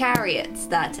the chariots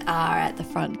that are at the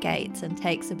front gates and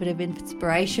takes a bit of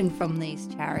inspiration from these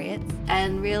chariots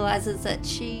and realises that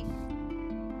she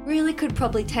really could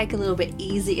probably take a little bit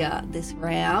easier this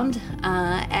round.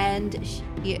 And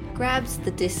she grabs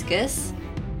the discus,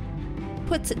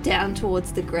 puts it down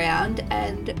towards the ground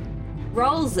and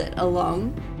rolls it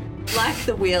along like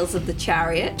the wheels of the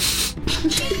chariot.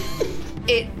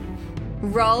 It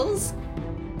rolls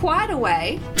quite a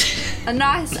way, a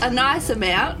nice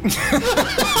amount.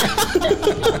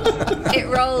 It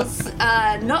rolls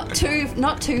not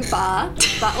too far,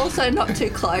 but also not too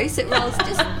close. It rolls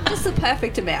just the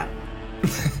perfect amount.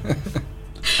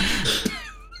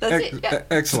 That's it. Yeah.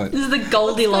 Excellent. This is the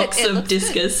Goldilocks of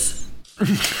discus.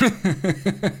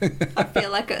 I feel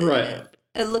like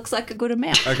it looks like a good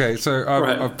amount. Okay, so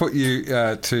I've put you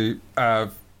to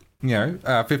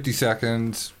 50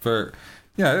 seconds for.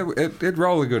 Yeah, it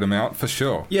rolled a good amount for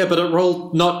sure. Yeah, but it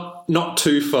rolled not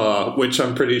too far, which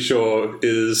I'm pretty sure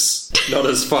is not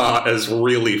as far as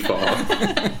really far.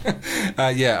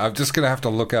 I'm just going to have to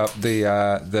look up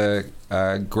the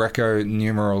Greco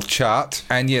numeral chart.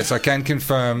 And yes, I can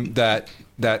confirm that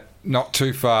not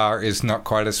too far is not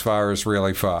quite as far as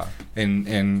really far in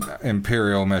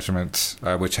imperial measurements,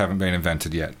 which haven't been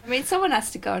invented yet. I mean, someone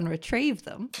has to go and retrieve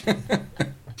them.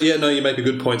 Yeah, no, you make a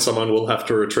good point. Someone will have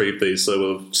to retrieve these, so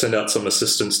we'll send out some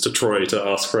assistance to Troy to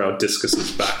ask for our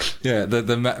discuses back. Yeah,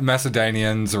 the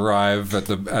Macedonians arrive at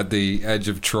the edge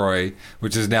of Troy,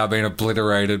 which has now been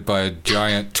obliterated by a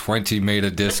giant 20-meter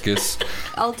discus.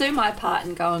 I'll do my part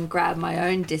and go and grab my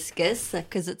own discus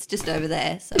because it's just over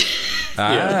there. So.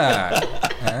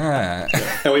 And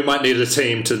we might need a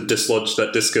team to dislodge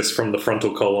that discus from the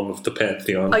frontal column of the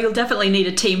Pantheon. Oh, you'll definitely need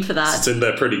a team for that. It's in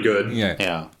there pretty good.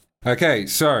 Yeah. Okay,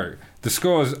 so the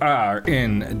scores are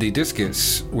in the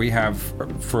discus. We have,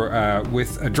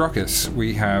 with Adrocus,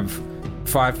 we have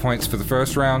 5 points for the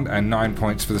first round and 9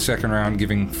 points for the second round,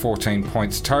 giving 14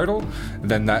 points total.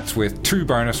 Then that's with 2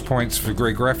 bonus points for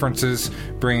Greek references,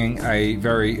 bringing a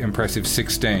very impressive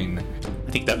 16.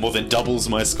 I think that more than doubles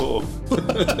my score.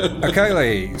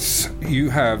 Achilles, you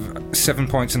have 7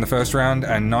 points in the first round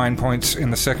and 9 points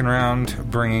in the second round,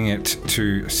 bringing it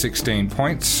to 16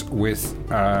 points with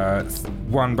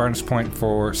 1 bonus point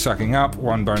for sucking up,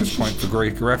 1 bonus point for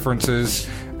Greek references,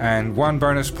 and 1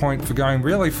 bonus point for going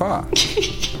really far,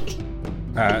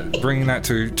 bringing that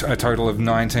to a total of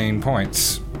 19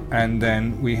 points. And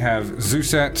then we have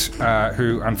Zuzet,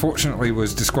 who unfortunately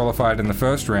was disqualified in the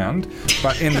first round,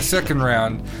 but in the second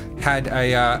round had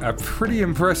a pretty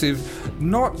impressive,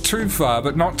 not too far,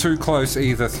 but not too close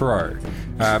either throw,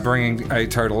 bringing a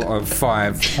total of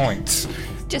 5 points.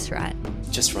 Just right.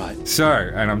 So,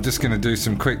 and I'm just going to do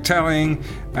some quick tallying.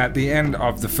 At the end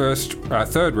of the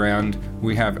third round,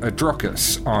 we have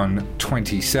Adrocus on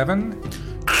 27.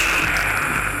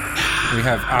 We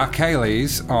have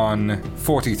Achilles on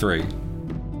 43.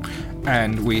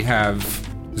 And we have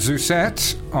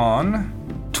Zuzet on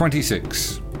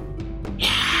 26.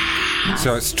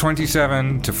 So it's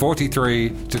 27 to 43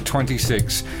 to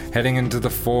 26, heading into the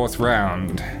fourth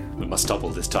round. We must topple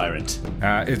this tyrant.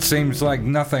 It seems like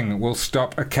nothing will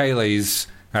stop Achilles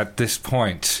at this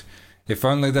point. If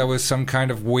only there was some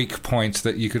kind of weak point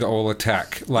that you could all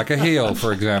attack, like a heel,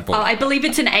 for example. Oh, I believe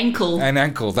it's an ankle. An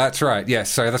ankle, that's right.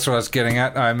 Yes, so that's what I was getting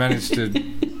at. I managed to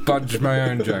budge my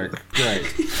own joke.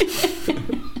 Great.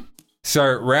 So,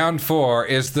 round 4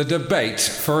 is the debate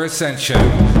for Ascension.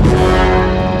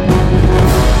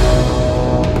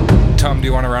 Tom, do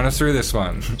you want to run us through this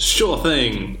one? Sure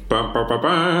thing.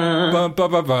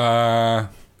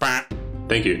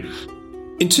 Thank you.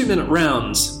 In 2-minute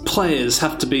rounds, players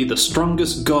have to be the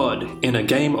strongest god in a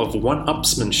game of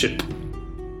one-upsmanship.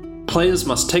 Players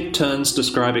must take turns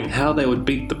describing how they would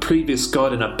beat the previous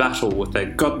god in a battle with their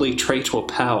godly trait or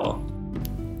power.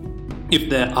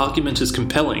 If their argument is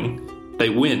compelling, they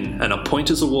win and a point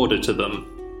is awarded to them.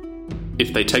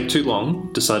 If they take too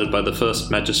long, decided by the first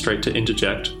magistrate to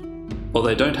interject, or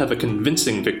they don't have a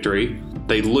convincing victory,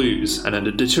 they lose and an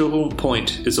additional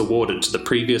point is awarded to the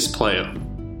previous player.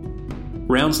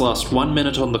 Rounds last 1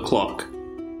 minute on the clock,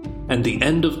 and the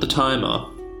end of the timer,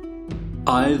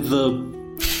 either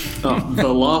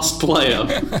the last player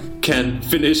can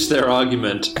finish their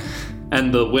argument,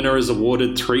 and the winner is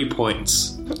awarded 3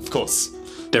 points. Of course.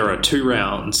 There are 2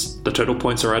 rounds. The total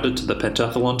points are added to the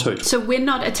pentathlon total. So we're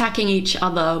not attacking each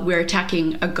other, we're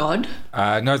attacking a god?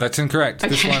 No, that's incorrect. Okay.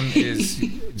 This one is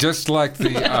just like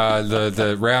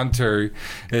the round 2.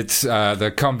 It's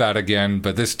the combat again,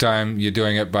 but this time you're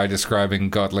doing it by describing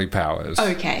godly powers.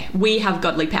 Okay, we have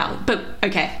godly power, but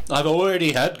okay. I've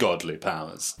already had godly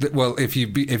powers. Well, if you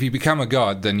become a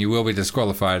god, then you will be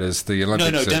disqualified as the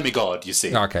Olympics. No, demigod, you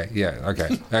see. Okay, yeah,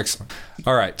 okay, excellent.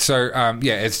 All right, so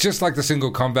it's just like the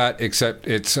single combat, except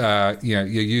it's you're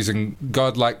using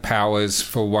godlike powers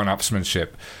for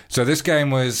one-upsmanship. So this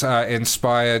game was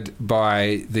inspired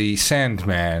by the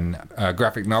Sandman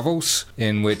graphic novels,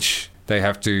 in which they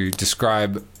have to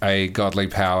describe a godly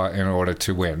power in order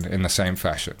to win in the same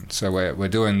fashion. So we're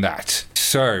doing that.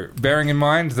 So bearing in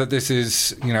mind that this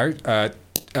is a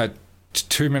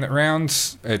 2-minute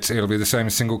rounds, it'll be the same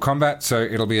as single combat. So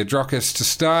it'll be Adrochus to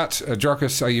start.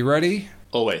 Adrochus, are you ready?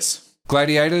 Always.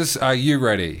 Gladiators, are you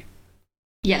ready?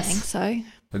 Yes. I think so.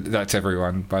 That's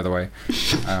everyone, by the way.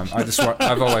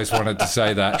 I've always wanted to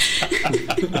say that.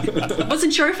 I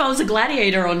wasn't sure if I was a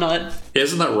gladiator or not.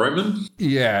 Isn't that Roman?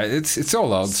 Yeah, it's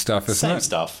all old stuff, isn't Same it?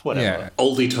 stuff, whatever. Yeah,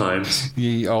 Oldie times.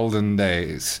 ye olden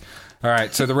days. All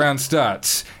right, so the round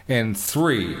starts in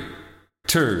 3,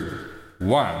 2,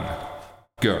 1,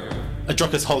 go.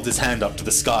 Adrochus holds his hand up to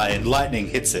the sky and lightning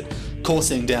hits it,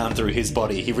 coursing down through his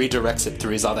body. He redirects it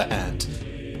through his other hand.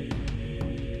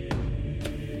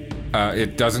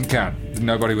 It doesn't count.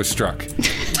 Nobody was struck.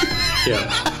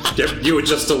 Yeah. Yep, you were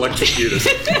just electrocuted.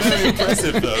 Very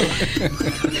impressive, though.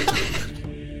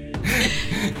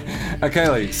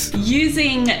 Achilles.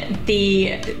 Using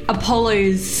the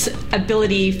Apollo's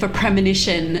ability for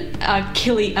premonition,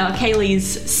 Kayleigh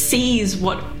sees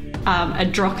what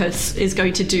Adrochus is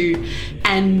going to do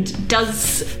and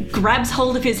grabs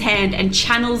hold of his hand and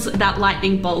channels that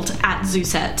lightning bolt at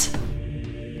Zuzet.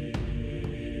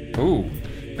 Ooh,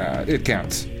 it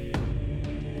counts.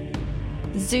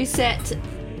 Zuzet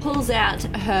pulls out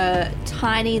her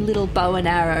tiny little bow and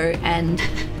arrow and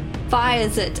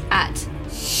fires it at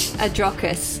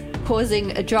Adrochus, causing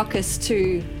Adrochus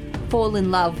to fall in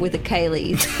love with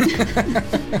Kayleigh.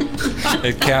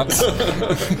 It counts.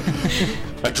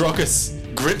 Adrochus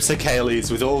grips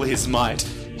Kayleigh with all his might,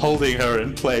 holding her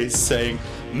in place, saying,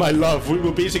 "My love, we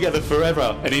will be together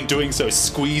forever," and in doing so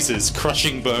squeezes,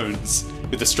 crushing bones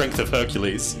with the strength of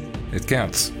Hercules. It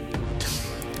counts.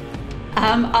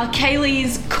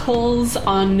 Achilles calls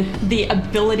on the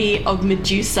ability of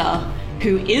Medusa,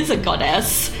 who is a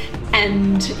goddess,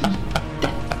 and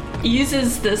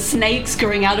uses the snakes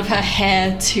growing out of her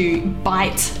hair to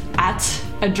bite at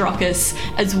Adrochus,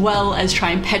 as well as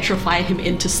try and petrify him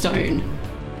into stone.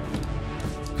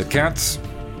 It counts.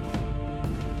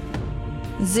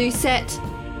 Zuzet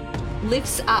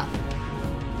lifts up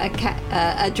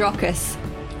Adrochus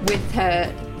with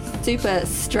her super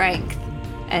strength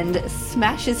and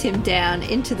smashes him down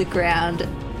into the ground,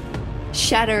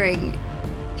 shattering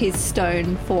his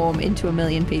stone form into a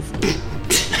million pieces.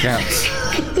 Counts.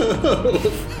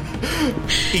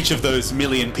 Each of those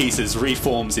million pieces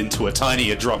reforms into a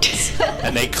tiny Adrochus,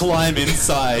 and they climb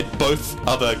inside both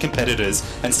other competitors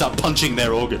and start punching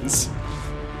their organs.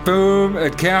 Boom,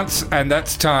 it counts, and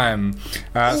that's time.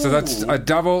 So that's a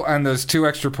double, and there's 2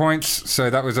 extra points, so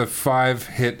that was a 5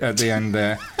 hit at the end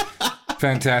there.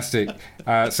 Fantastic.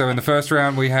 So in the first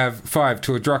round, we have 5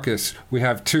 to Adrochus, we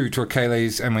have 2 to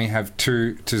Achilles, and we have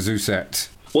 2 to Zuzet.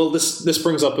 Well, this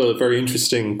brings up a very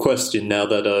interesting question now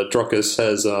that Adrochus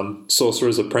has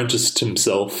Sorcerer's Apprenticed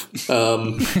himself.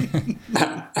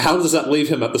 How does that leave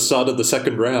him at the start of the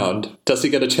second round? Does he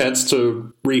get a chance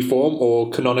to reform, or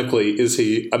canonically, is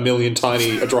he a million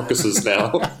tiny Adrochuses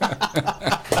now?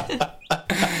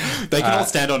 They can all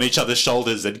stand on each other's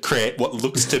shoulders and create what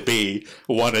looks to be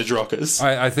one Adrochus.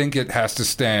 I think it has to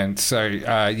stand. So,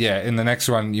 in the next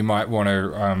one, you might want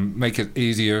to make it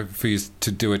easier for you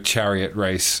to do a chariot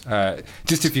race.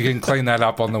 Just if you can clean that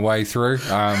up on the way through.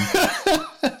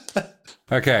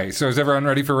 Okay, so is everyone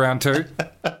ready for round 2?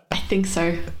 I think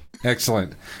so.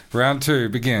 Excellent. Round 2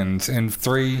 begins in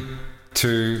 3,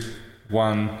 2,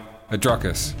 1,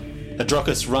 Adrochus.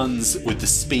 Adrochus runs with the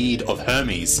speed of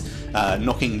Hermes,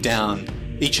 knocking down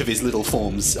each of his little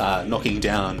forms, knocking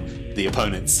down the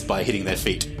opponents by hitting their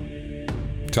feet.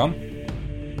 Tom?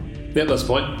 Yeah, that's the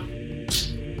point.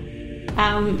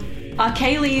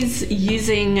 Achilles,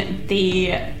 using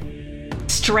the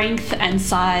strength and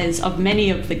size of many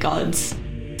of the gods,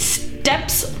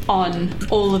 steps on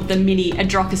all of the mini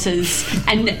Adrochuses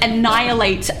and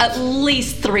annihilates at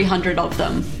least 300 of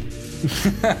them.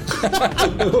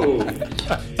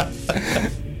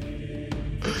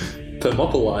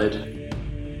 Thermopylide.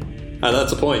 And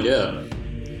that's a point, yeah.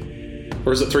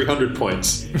 Or is it 300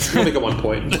 points? You only got 1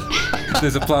 point.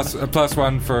 There's a plus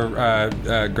one for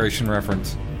Grecian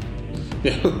reference.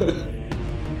 Yeah.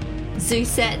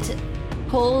 Zusette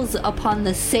calls upon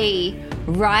the sea,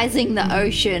 rising the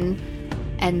ocean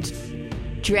and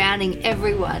drowning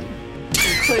everyone,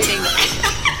 including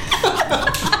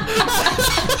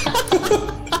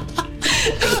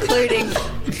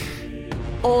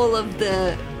all of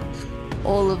the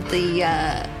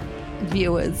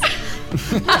viewers.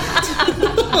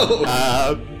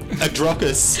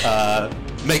 Androcus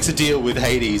makes a deal with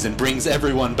Hades and brings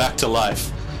everyone back to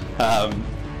life.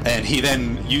 And he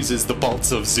then uses the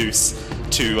bolts of Zeus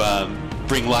to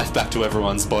bring life back to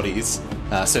everyone's bodies.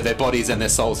 So their bodies and their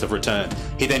souls have returned.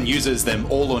 He then uses them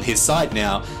all on his side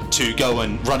now to go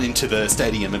and run into the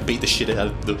stadium and beat the shit out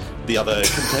of the other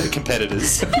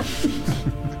competitors.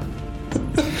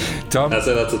 Tom? I'd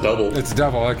say that's a double. It's a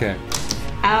double, okay.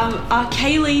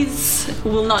 Kayleigh's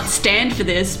will not stand for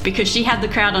this because she had the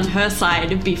crowd on her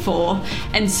side before,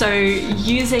 and so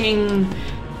using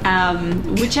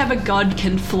whichever god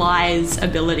can fly's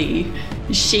ability,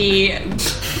 she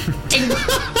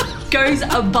goes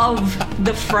above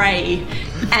the fray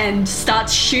and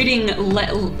starts shooting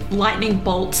lightning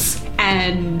bolts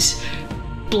and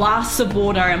blasts of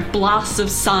water and blasts of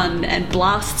sun and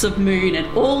blasts of moon and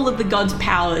all of the gods'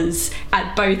 powers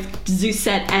at both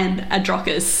Zusette and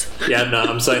Androcus. Yeah, no,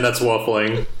 I'm saying that's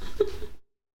waffling.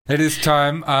 It is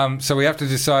time, so we have to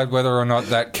decide whether or not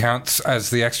that counts as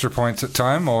the extra points at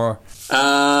time, or...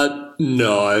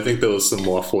 No, I think there was some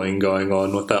waffling going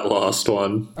on with that last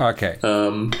one. Okay.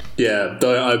 Yeah,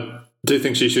 though I do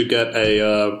think she should get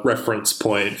a reference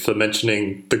point for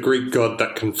mentioning the Greek god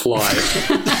that can fly.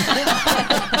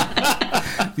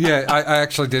 Yeah, I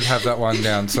actually did have that one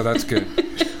down, so that's good.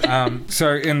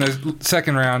 So in the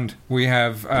second round, we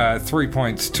have 3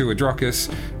 points to Androcus,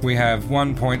 we have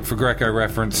 1 point for Greco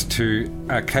reference to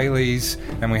Kayleigh's,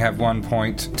 and we have 1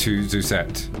 point to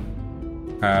Zusette.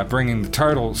 Bringing the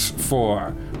totals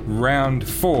for round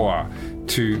 4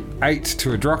 to 8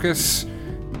 to Androcus,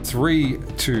 3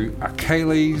 to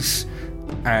Kayleigh's,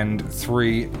 and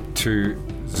 3 to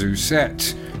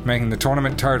Zusette, making the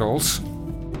tournament totals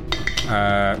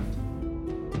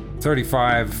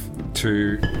 35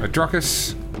 to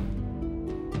Androcus,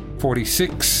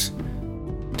 46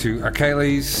 to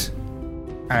Kayleigh's,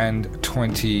 and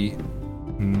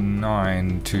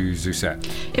 29 to Zusette.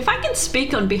 If I can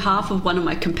speak on behalf of one of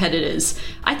my competitors,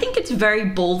 I think it's very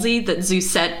ballsy that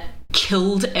Zusette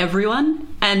killed everyone,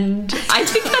 and I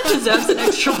think that deserves an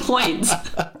extra point.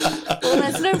 Well,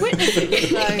 there's no witnesses,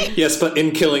 so... Yes, but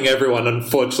in killing everyone,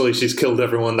 unfortunately, she's killed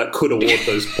everyone that could award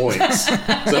those points.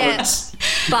 So Yes,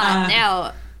 but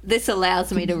now this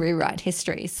allows me to rewrite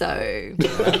history, so...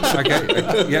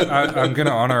 Okay, yeah, I'm going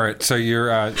to honour it. So your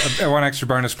 1 extra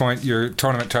bonus point, your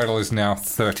tournament total is now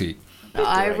 30.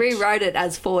 I rewrote it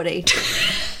as 40.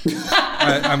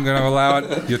 I'm going to allow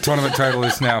it. Your tournament total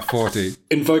is now 40.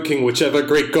 Invoking whichever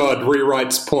Greek god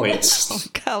rewrites points.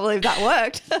 Can't believe that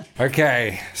worked.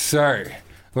 Okay, so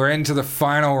we're into the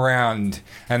final round.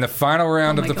 And the final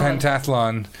round of the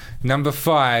pentathlon, number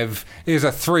 5, is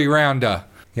a 3-rounder.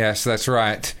 Yes, that's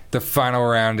right. The final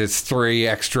round is 3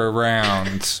 extra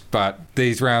rounds, but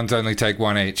these rounds only take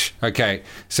 1 each. Okay,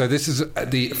 so this is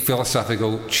the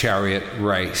philosophical chariot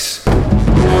race.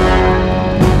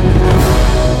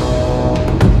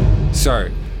 So,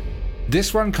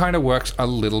 this one kind of works a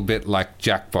little bit like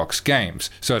Jackbox games.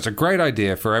 So it's a great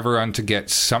idea for everyone to get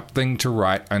something to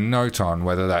write a note on,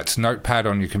 whether that's Notepad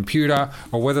on your computer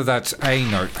or whether that's a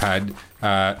notepad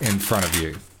in front of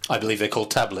you. I believe they're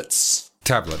called tablets.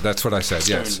 Tablet, that's what I said,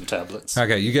 yes. Stone tablets.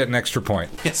 Okay, you get an extra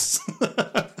point. Yes.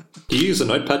 Do you use a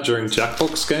notepad during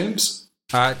Jackbox games?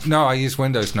 No, I use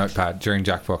Windows Notepad during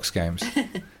Jackbox games.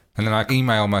 And then I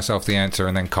email myself the answer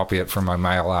and then copy it from my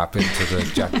mail app into the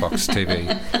Jackbox TV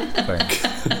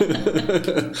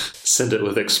thing. Send it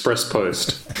with express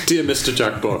post. Dear Mr.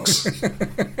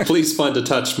 Jackbox, please find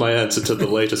attached my answer to the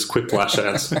latest Quiplash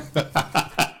answer.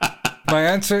 My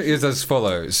answer is as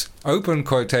follows. Open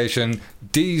quotation,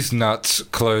 D's nuts,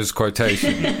 close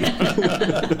quotation.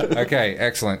 Okay,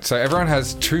 excellent. So everyone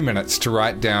has 2 minutes to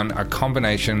write down a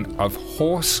combination of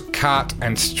horse, cart,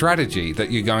 and strategy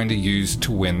that you're going to use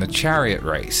to win the chariot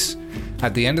race.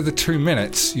 At the end of the 2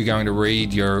 minutes, you're going to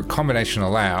read your combination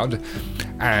aloud,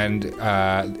 and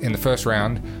in the first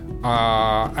round,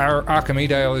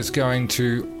 Archimedale is going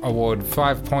to award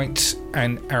 5 points,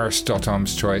 and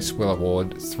Aristotom's choice will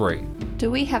award 3. Do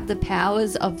we have the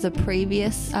powers of the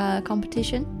previous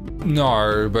competition?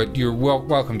 No, but you're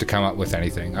welcome to come up with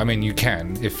anything. I mean, you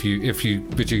can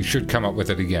but you should come up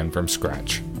with it again from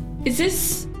scratch. Is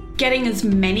this getting as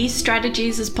many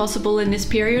strategies as possible in this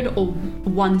period, or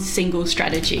one single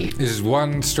strategy? This is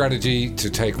one strategy to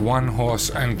take one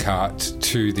horse and cart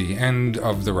to the end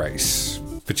of the race.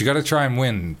 But you got to try and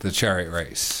win the chariot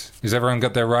race. Has everyone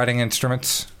got their riding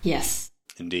instruments? Yes.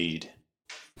 Indeed.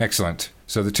 Excellent.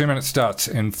 So the 2 minutes starts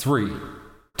in 3,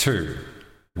 2,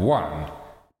 1,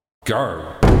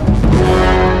 go.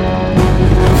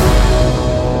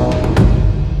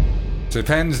 So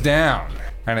pens down,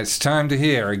 and it's time to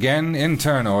hear, again in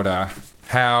turn order,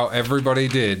 how everybody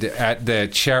did at their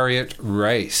chariot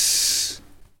race.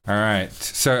 All right.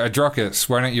 So Adrochus,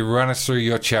 why don't you run us through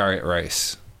your chariot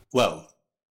race? Well,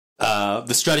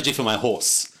 the strategy for my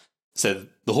horse. So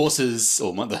the horses,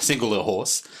 or the singular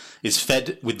horse, is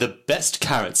fed with the best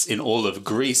carrots in all of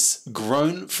Greece,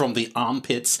 grown from the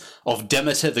armpits of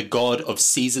Demeter, the god of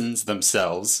seasons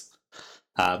themselves.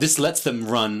 This lets them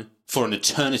run for an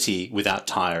eternity without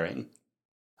tiring.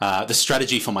 The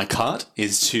strategy for my cart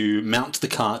is to mount the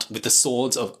cart with the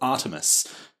swords of Artemis,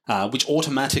 which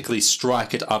automatically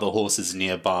strike at other horses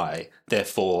nearby,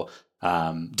 therefore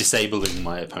disabling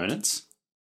my opponents.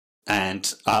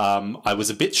 And I was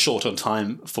a bit short on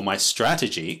time for my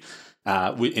strategy,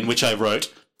 in which I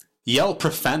wrote, yell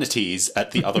profanities at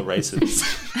the other races.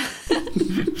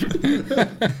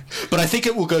 But I think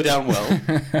it will go down well.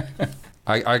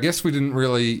 I guess we didn't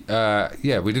really,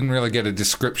 we didn't really get a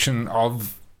description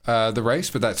of the race,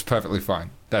 but that's perfectly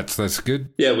fine. That's good.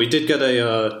 Yeah, we did get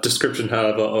a description,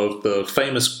 however, of the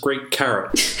famous Greek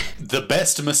carrot. The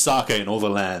best moussaka in all the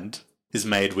land is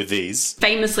made with these.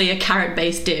 Famously a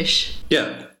carrot-based dish.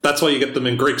 Yeah, that's why you get them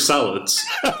in Greek salads.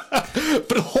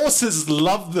 But horses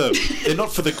love them. They're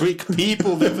not for the Greek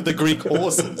people, they're for the Greek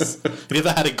horses. Have you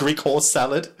ever had a Greek horse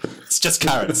salad? It's just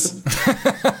carrots.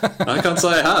 I can't say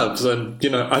I have, and,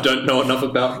 I don't know enough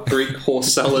about Greek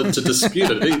horse salad to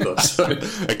dispute it either. So.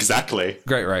 Exactly.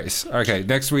 Great race. Okay,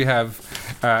 next we have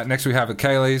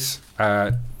Kayleigh's.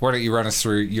 Why don't you run us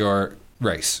through your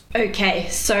race? Okay,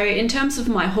 so in terms of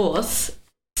my horse,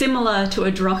 similar to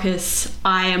Adrochus,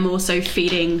 I am also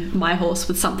feeding my horse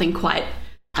with something quite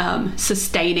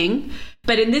sustaining.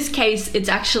 But in this case, it's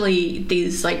actually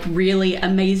these really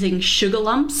amazing sugar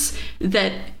lumps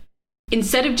that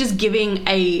instead of just giving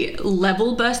a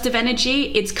level burst of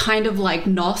energy, it's kind of like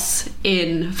Nos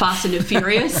in Fast and the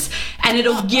Furious, and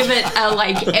it'll give it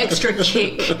a extra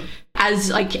kick as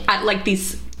at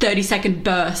these 30-second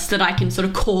bursts that I can sort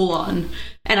of call on,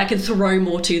 and I can throw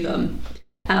more to them.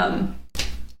 So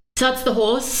that's the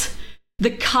horse.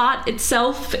 The cart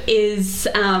itself is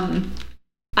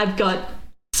I've got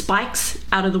spikes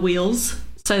out of the wheels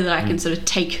so that I can sort of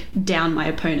take down my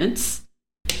opponents.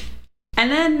 And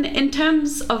then in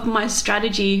terms of my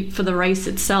strategy for the race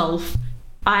itself,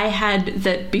 I had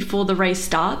that before the race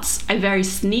starts, I very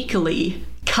sneakily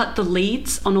cut the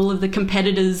leads on all of the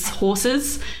competitors'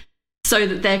 horses so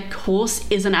that their horse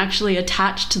isn't actually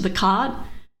attached to the cart.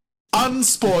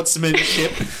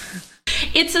 Unsportsmanship.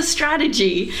 It's a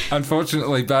strategy.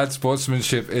 Unfortunately, bad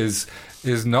sportsmanship is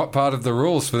not part of the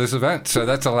rules for this event, so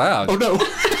that's allowed. Oh no.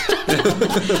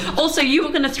 Also, you were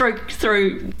going to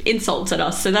throw insults at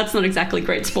us, so that's not exactly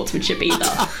great sportsmanship either.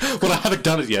 Well, I haven't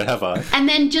done it yet, have I? And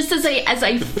then just as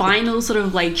a final sort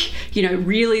of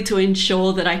really to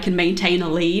ensure that I can maintain a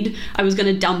lead, I was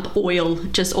going to dump oil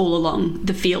just all along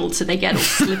the field so they get all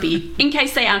slippy in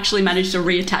case they actually manage to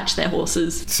reattach their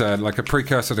horses. It's like a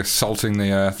precursor to salting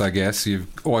the earth, I guess. You've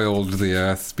oiled the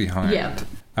earth behind. Yeah.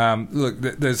 Look,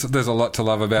 there's a lot to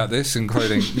love about this,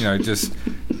 including just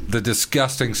the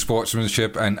disgusting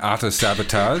sportsmanship and utter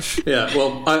sabotage. Yeah,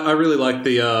 well, I really like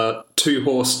the two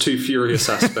horse, two furious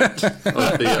aspect of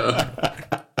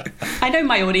the. I know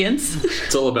my audience.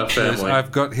 It's all about family.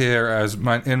 I've got here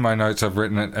in my notes. I've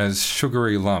written it as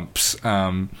sugary lumps.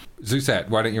 Zuzette,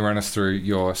 why don't you run us through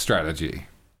your strategy?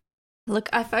 Look,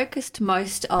 I focused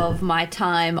most of my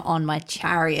time on my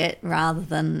chariot rather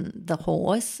than the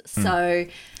horse. So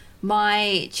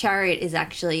my chariot is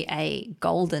actually a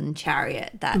golden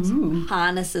chariot that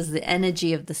harnesses the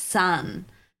energy of the sun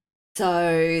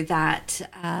so that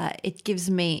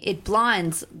it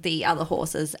blinds the other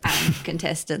horses and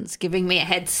contestants, giving me a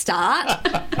head start.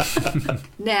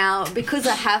 Now, because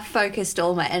I have focused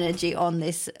all my energy on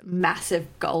this massive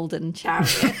golden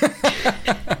chariot,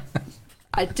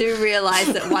 I do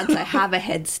realise that once I have a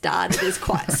head start, it is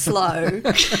quite slow.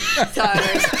 So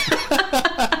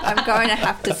I'm going to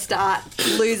have to start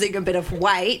losing a bit of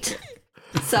weight.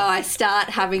 So I start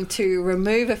having to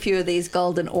remove a few of these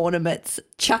golden ornaments,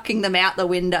 chucking them out the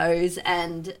windows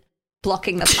and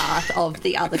blocking the path of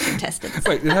the other contestants.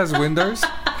 Wait, it has windows?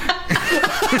 Yeah,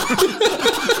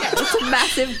 it's a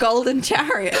massive golden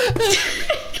chariot.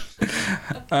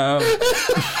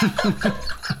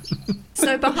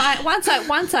 So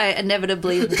once I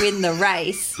inevitably win the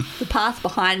race, the path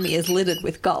behind me is littered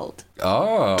with gold.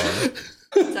 Oh.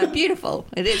 So beautiful.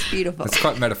 It is beautiful. It's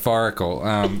quite metaphorical.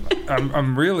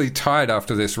 I'm really tired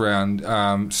after this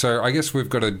round, so I guess we've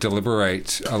got to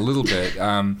deliberate a little bit.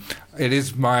 It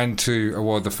is mine to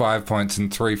award the 5 points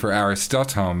and 3 for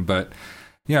Aristotle, but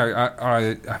you know,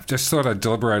 I just thought I'd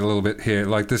deliberate a little bit here.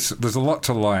 Like there's a lot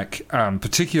to like.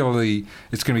 Particularly,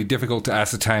 it's going to be difficult to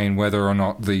ascertain whether or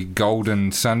not the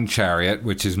Golden Sun Chariot,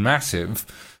 which is massive,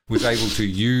 was able to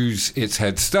use its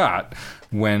head start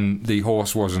when the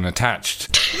horse wasn't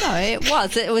attached. No, it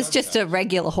was. It was just a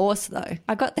regular horse, though.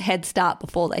 I got the head start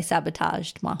before they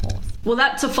sabotaged my horse. Well,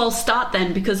 that's a false start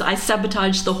then, because I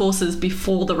sabotaged the horses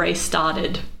before the race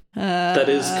started. That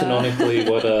is canonically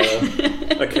what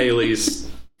Kayleigh's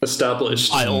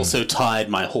established. I also tied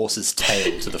my horse's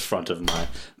tail to the front of my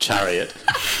chariot.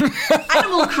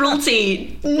 Animal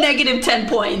cruelty, negative 10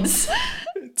 points.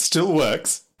 It still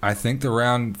works. I think the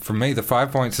round, for me, the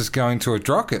 5 points is going to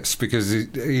Adrochus because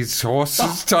his horse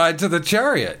is tied to the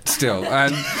chariot still.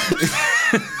 And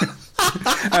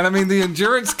and I mean, the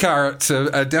endurance carrots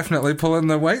are definitely pulling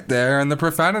the weight there, and the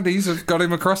profanities have got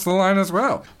him across the line as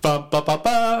well. Ba, ba, ba,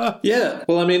 ba. Yeah,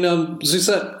 well, I mean,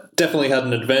 Zuzette definitely had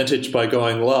an advantage by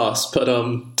going last, but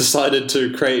decided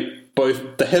to create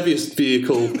both the heaviest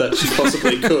vehicle that she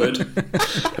possibly could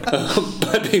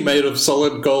by being made of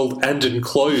solid gold and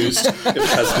enclosed if it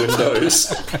has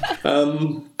windows.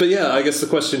 But yeah, I guess the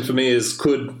question for me is,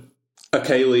 could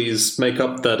Kayleigh's make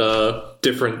up that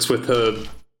difference with her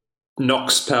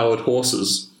Nox-powered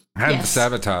horses? And Yes.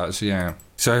 sabotage, yeah.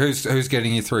 So who's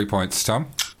getting you 3 points, Tom?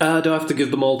 Do I have to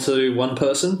give them all to one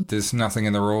person? There's nothing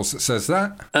in the rules that says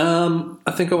that.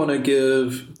 I think I want to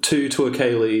give 2 to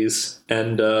Kayleigh's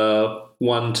and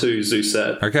 1 to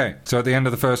Zuzette. Okay, so at the end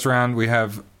of the first round, we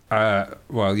have...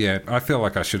 well, yeah, I feel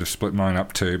like I should have split mine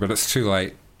up too, but it's too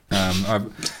late.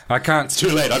 I can't... It's too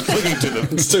late. I'm clinging to them.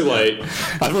 It's too late.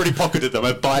 I've already pocketed them.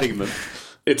 I'm biting them.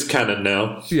 It's canon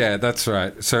now. Yeah, that's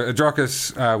right. So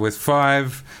Adrochus with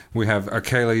 5, we have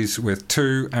Kayleigh's with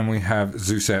 2, and we have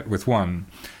Zuzette with 1.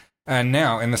 And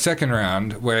now, in the second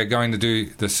round, we're going to do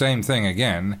the same thing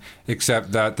again,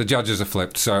 except that the judges are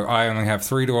flipped. So I only have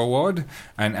 3 to award,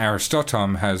 and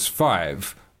Aristotle has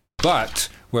 5. But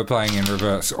we're playing in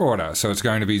reverse order. So it's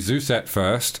going to be Zuzette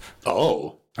first,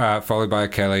 Oh. followed by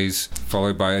Kayleigh's,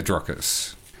 followed by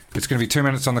Adrochus. It's going to be 2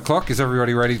 minutes on the clock. Is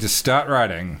everybody ready to start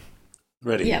riding?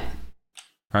 Ready. Yep.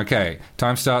 Okay,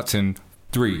 time starts in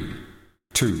 3,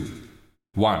 2,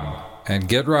 1, and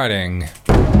get riding.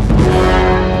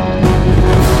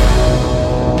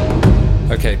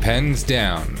 Okay, pens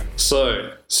down.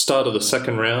 So, start of the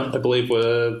second round. I believe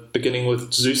we're beginning with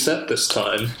Zuzette this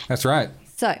time. That's right.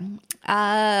 So,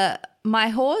 my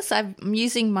horse, I'm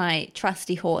using my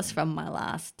trusty horse from my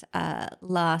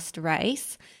last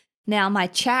race. Now, my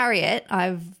chariot,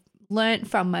 I've learnt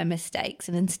from my mistakes,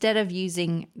 and instead of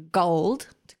using gold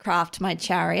to craft my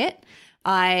chariot,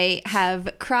 I have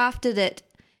crafted it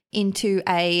into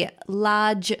a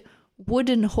large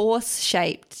wooden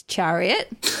horse-shaped chariot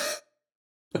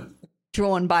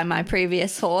drawn by my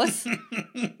previous horse,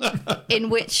 in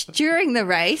which during the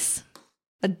race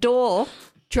a door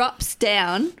drops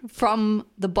down from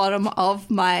the bottom of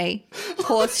my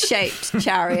horse-shaped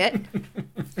chariot,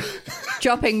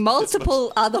 dropping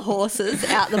multiple other horses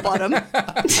out the bottom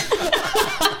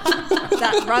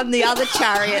that run the other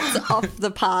chariots off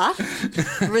the path,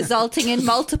 resulting in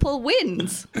multiple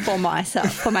wins for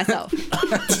myself.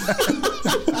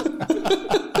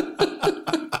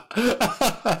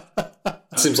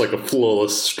 Seems like a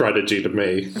flawless strategy to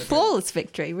me. Flawless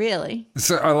victory, really.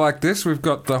 So I like this. We've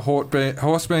got the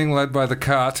horse being led by the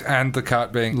cart and the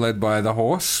cart being led by the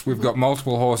horse. We've got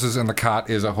multiple horses and the cart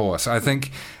is a horse. I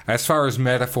think as far as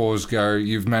metaphors go,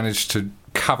 you've managed to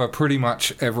cover pretty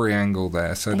much every angle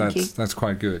there. So that's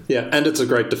quite good. Yeah, and it's a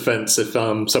great defense if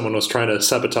someone was trying to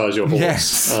sabotage your horse.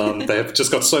 Yes. They have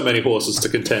just got so many horses to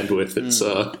contend with. It's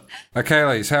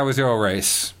Okay, how was your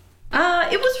race?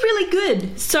 It was really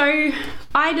good. So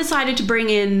I decided to bring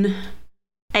in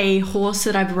a horse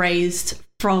that I've raised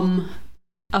from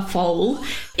a foal.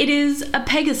 It is a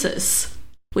Pegasus,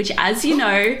 which, as you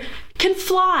know, can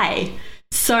fly.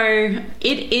 So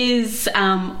it is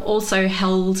also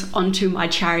held onto my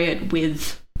chariot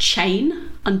with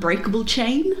chain, unbreakable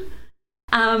chain.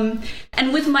 And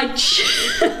with my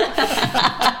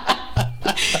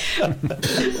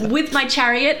with my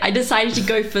chariot, I decided to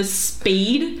go for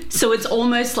speed. So it's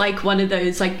almost like one of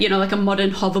those, like a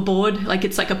modern hoverboard. Like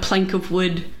it's like a plank of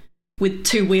wood with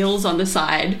 2 wheels on the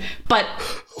side. But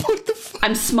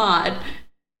I'm smart.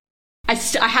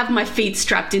 I have my feet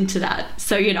strapped into that,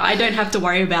 so I don't have to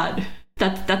worry about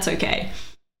that. That's okay.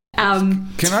 Can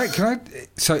I?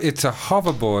 So it's a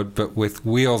hoverboard, but with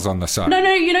wheels on the side. No,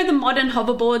 the modern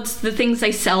hoverboards, the things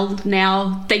they sell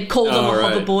now, they call them a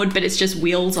hoverboard, but it's just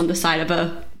wheels on the side of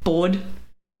a board.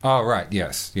 Oh, right.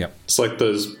 Yes. Yep. It's like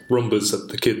those Roombas that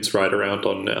the kids ride around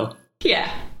on now.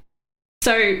 Yeah.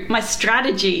 So my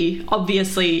strategy,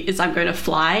 obviously, is I'm going to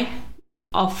fly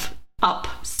up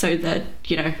so that,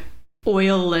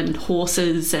 oil and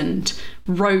horses and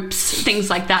ropes, things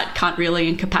like that can't really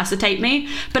incapacitate me.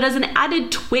 But as an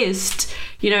added twist,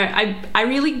 I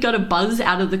really got a buzz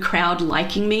out of the crowd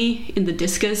liking me in the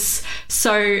discus.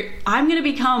 So I'm going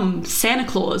to become Santa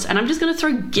Claus and I'm just going to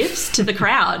throw gifts to the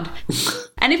crowd.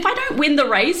 And if I don't win the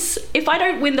race,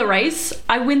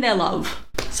 I win their love.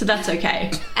 So that's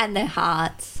okay. And their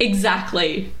hearts.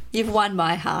 Exactly. You've won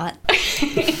my heart.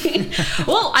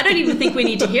 Well, I don't even think we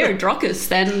need to hear Adrocus.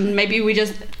 Then maybe we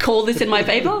just call this in my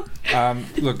favour.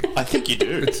 Look, I think you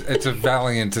do. It's a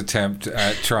valiant attempt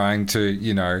at trying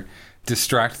to,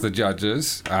 distract the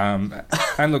judges. And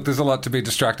look, there's a lot to be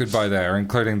distracted by there,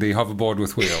 including the hoverboard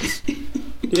with wheels.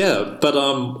 Yeah, but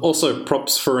also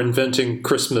props for inventing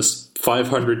Christmas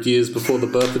 500 years before the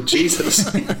birth of Jesus.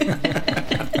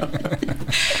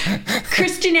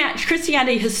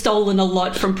 Christianity has stolen a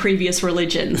lot from previous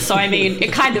religions, so I mean,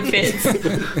 it kind of fits.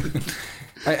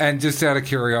 And just out of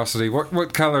curiosity,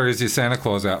 what colour is your Santa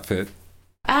Claus outfit?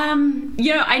 I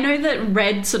know that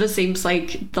red sort of seems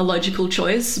like the logical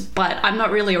choice, but I'm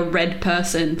not really a red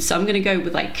person, so I'm going to go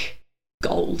with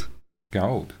gold.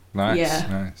 Gold. Nice.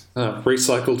 Yeah. Nice.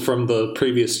 Recycled from the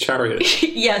previous chariot.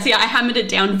 Yes, I hammered it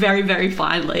down very, very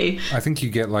finely. I think you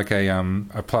get a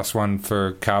 +1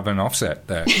 for carbon offset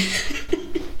there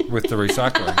with the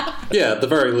recycling. Yeah, at the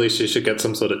very least, you should get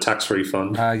some sort of tax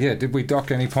refund. Did we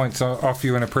dock any points off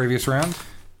you in a previous round?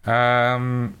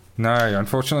 No,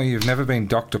 unfortunately, you've never been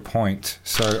docked a point,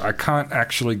 so I can't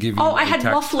actually give you. Oh, I had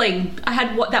waffling. I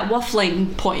had that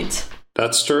waffling point.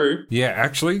 That's true. Yeah,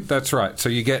 actually, that's right. So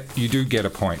you do get a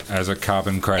point as a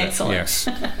carbon credit. Excellent. Yes.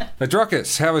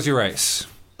 Adrocus, how was your race?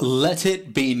 Let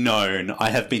it be known, I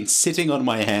have been sitting on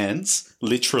my hands,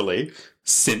 literally,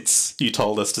 since you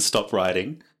told us to stop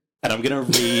writing, and I'm going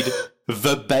to read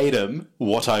verbatim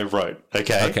what I wrote,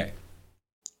 okay? Okay.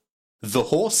 The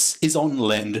horse is on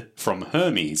lend from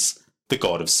Hermes, the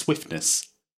god of swiftness.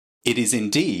 It is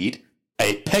indeed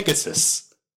a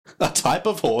Pegasus, a type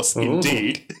of horse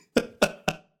indeed.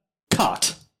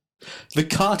 Cart. The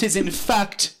cart is in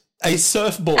fact a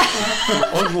surfboard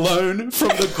on loan from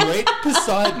the great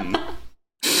Poseidon,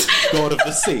 god of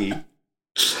the sea.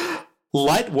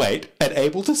 Lightweight and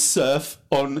able to surf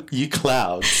on ye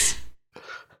clouds.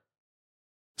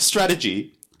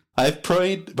 Strategy. I've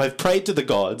prayed to the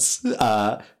gods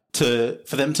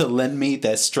for them to lend me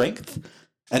their strength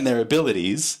and their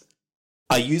abilities.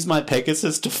 I use my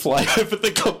Pegasus to fly over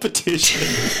the competition.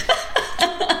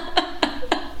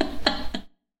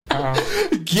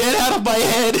 Get out of my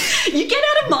head! You get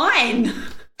out of mine!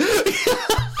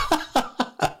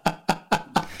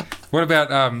 What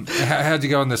about, how'd you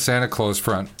go on the Santa Claus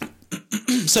front?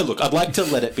 So look, I'd like to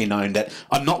let it be known that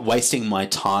I'm not wasting my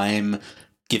time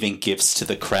giving gifts to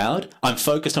the crowd. I'm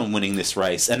focused on winning this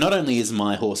race. And not only is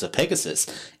my horse a Pegasus,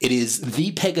 it is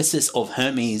the Pegasus of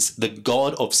Hermes, the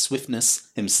god of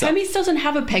swiftness himself. Hermes doesn't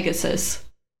have a Pegasus.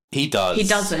 He does. He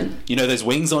doesn't. You know those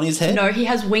wings on his head? No, he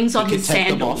has wings on his take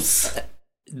sandals. Them off.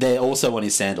 They're also on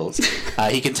his sandals.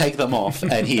 He can take them off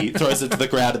and he throws them to the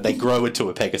ground and they grow into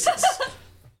a Pegasus.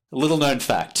 A little known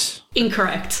fact.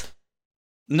 Incorrect.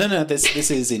 No, this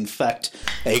is in fact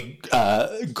a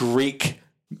Greek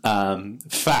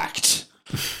fact.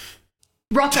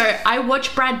 Rocco, I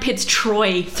watched Brad Pitt's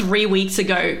Troy 3 weeks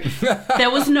ago.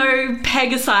 There was no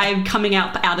Pegasi coming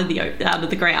out of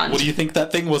the ground. What do you think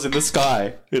that thing was in the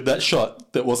sky in that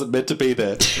shot that wasn't meant to be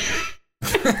there?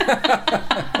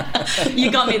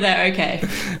 You got me there, okay.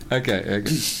 Okay.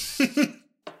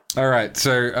 All right,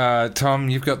 so Tom,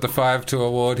 you've got the 5 to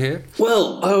award here.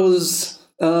 Well,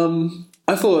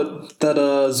 I thought that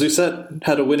Zousette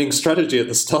had a winning strategy at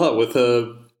the start with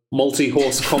her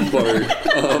multi-horse combo.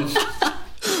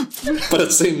 But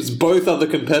it seems both other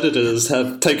competitors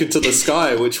have taken to the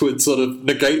sky, which would sort of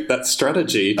negate that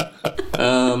strategy.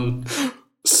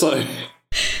 So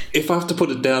if I have to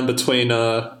put it down between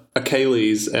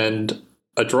Kayleigh's and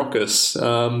Adrocus,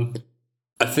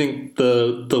 I think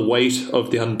the weight of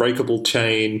the unbreakable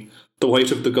chain, the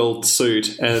weight of the gold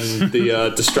suit, and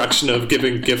the distraction of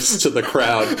giving gifts to the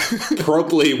crowd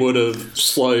probably would have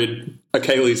slowed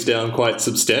Kayleigh's down quite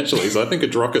substantially. So I think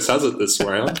Adrocus has it this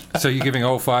round. So you're giving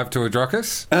all 5 to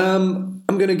Adrocus? I'm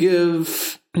going to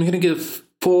give I'm going to give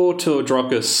 4 to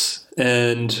Adrochus,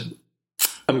 and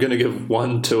I'm going to give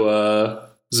 1 to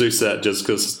Zuzet, just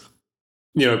because,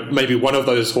 maybe one of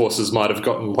those horses might have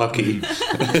gotten lucky.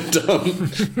 And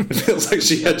it feels like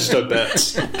she hedged her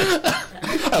bets.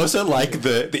 I also like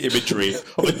the imagery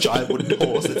of a giant wooden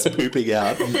horse that's pooping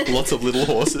out lots of little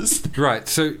horses. Right,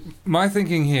 so my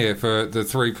thinking here for the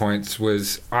 3 points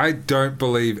was I don't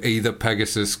believe either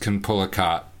Pegasus can pull a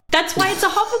cart. That's why it's a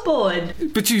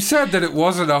hoverboard. But you said that it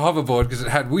wasn't a hoverboard because it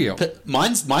had wheels.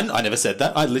 Mine, I never said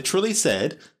that. I literally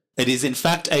said it is in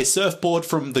fact a surfboard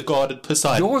from the god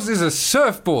Poseidon. Yours is a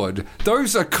surfboard.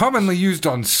 Those are commonly used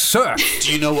on surf.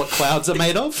 Do you know what clouds are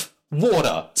made of?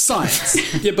 Water. Science.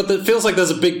 Yeah, but it feels like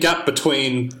there's a big gap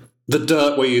between the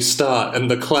dirt where you start and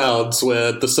the clouds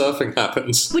where the surfing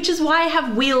happens. Which is why I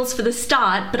have wheels for the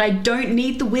start, but I don't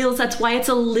need the wheels. That's why it's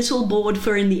a little board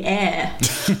for in the air.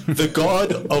 The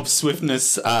god of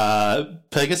swiftness,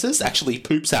 Pegasus, actually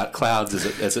poops out clouds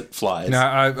as it flies. No,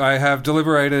 I have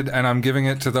deliberated, and I'm giving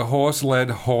it to the horse-led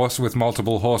horse with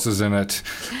multiple horses in it.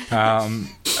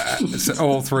 So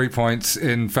all 3 points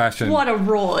in fashion. What a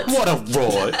rort. What a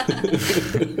rort.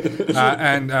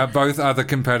 And both other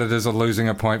competitors are losing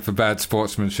a point for bad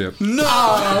sportsmanship. No!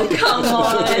 Oh, come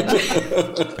on.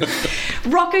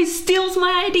 Rocco steals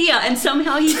my idea and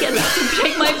somehow he gets to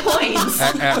take my points.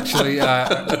 Actually,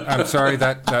 I'm sorry,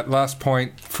 that last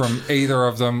point from either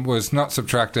of them was not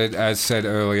subtracted. As said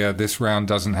earlier, this round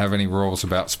doesn't have any rules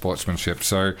about sportsmanship,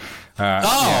 so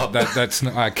that's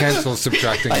I cancel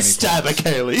subtracting. I stab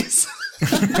Achilles.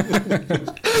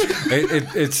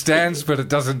 It stands, but it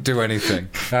doesn't do anything,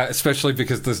 especially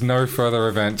because there's no further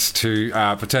events to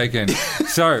partake in.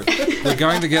 So we're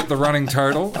going to get the running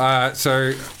total.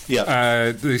 The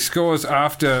scores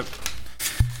after...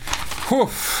 Whew,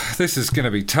 this is going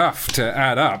to be tough to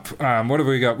add up. What have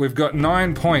we got? We've got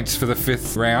 9 points for the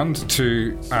 5th round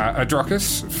to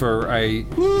Adrochus for a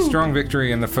strong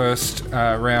victory in the first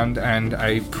round and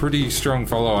a pretty strong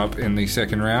follow-up in the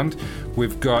second round.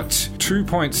 We've got 2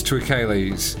 points to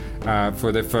Achilles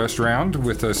for their first round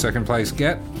with a second place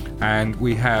get, and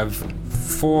we have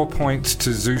 4 points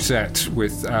to Zuzet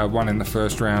with 1 in the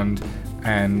first round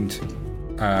and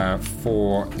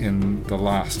 4 in the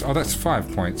last. Oh, that's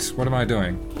 5 points. What am I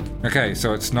doing? Okay,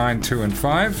 so it's 9, 2, and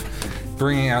 5.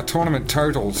 Bringing our tournament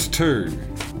totals to...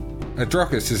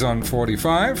 Adrochus is on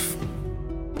 45.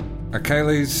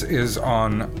 Achilles is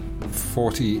on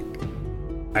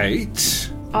 48.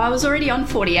 Oh, I was already on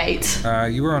 48.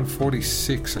 You were on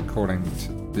 46 according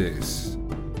to this.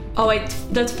 Oh, wait,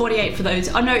 that's 48 for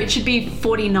those. Oh, no, it should be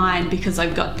 49 because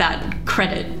I've got that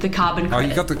credit, the carbon credit. Oh,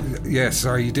 you got the... Yeah,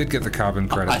 sorry, you did get the carbon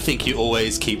credit. I think you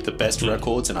always keep the best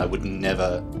records, and I would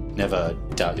never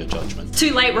doubt your judgment.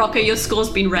 Too late, Rocco. Your score's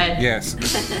been read. Yes.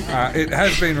 It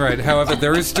has been read. However,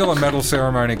 there is still a medal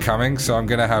ceremony coming, so I'm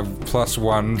going to have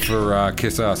 +1 for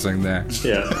kiss-assing there.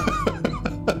 Yeah.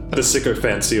 The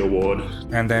Sycophancy Award.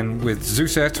 And then with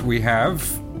Zuzet, we have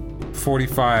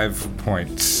 45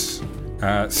 points.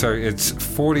 So it's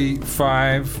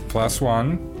 45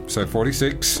 +1, so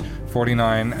 46,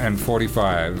 49, and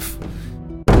 45.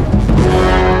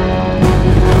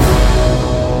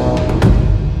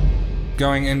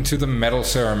 Going into the medal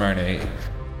ceremony.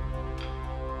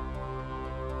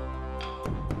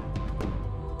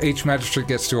 Each magistrate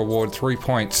gets to award 3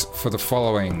 points for the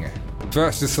following.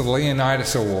 First is the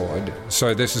Leonidas Award.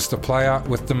 So this is the player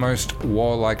with the most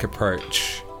warlike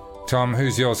approach. Tom,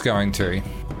 who's yours going to?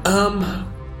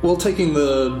 Well, taking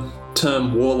the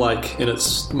term warlike in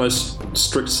its most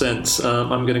strict sense,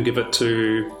 I'm going to give it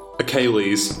to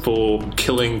Achilles for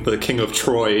killing the king of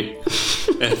Troy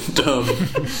and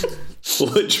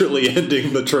literally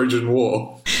ending the Trojan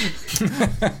War.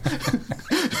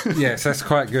 Yes, that's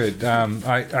quite good.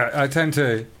 I tend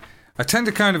to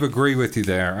kind of agree with you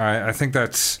there. I think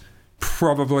that's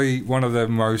probably one of the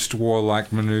most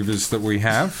warlike maneuvers that we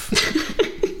have.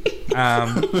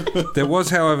 There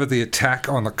was, however, the attack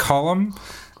on the column,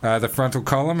 the frontal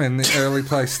column in the early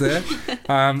place there,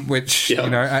 which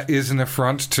is an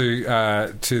affront to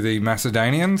the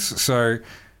Macedonians. So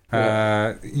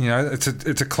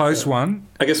it's a close one.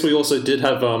 I guess we also did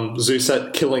have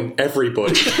Zuzet killing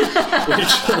everybody,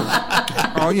 which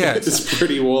is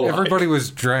pretty warlike. Everybody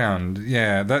was drowned.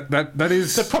 Yeah, that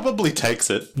is. That probably takes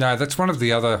it. No, that's one of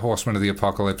the other horsemen of the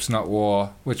apocalypse, not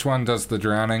war. Which one does the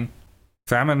drowning?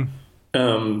 Famine.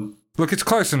 Look, it's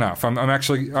close enough. I'm going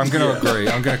to agree.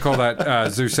 I'm going to call that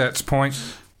Zuzet's point.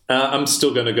 I'm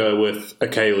still going to go with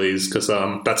Achilles because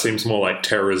that seems more like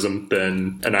terrorism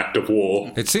than an act of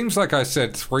war. It seems like I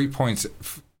said 3 points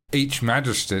each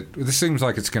magistrate. This seems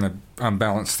like it's going to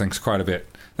unbalance things quite a bit.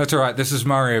 That's all right. This is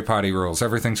Mario Party rules.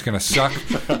 Everything's going to suck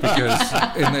because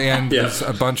in the end, there's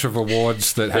a bunch of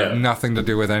awards that have nothing to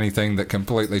do with anything that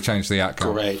completely change the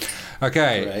outcome. Great.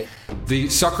 Okay. Great. The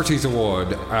Socrates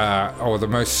Award, or the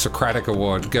most Socratic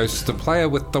award, goes to the player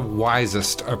with the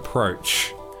wisest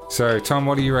approach. So, Tom,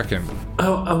 what do you reckon?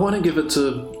 I want to give it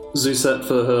to Zuzette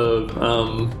for her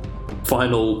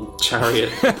final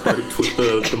chariot approach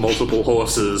with the multiple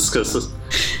horses, because...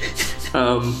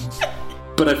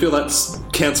 but I feel that's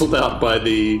cancelled out by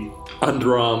the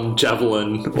underarm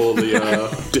javelin or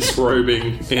the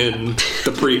disrobing in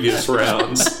the previous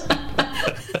rounds.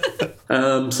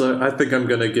 So I think I'm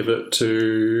going to give it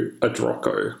to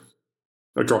Adrocus,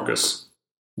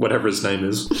 whatever his name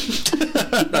is.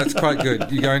 That's quite good.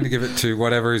 You're going to give it to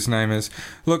whatever his name is.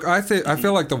 Look, I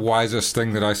feel like the wisest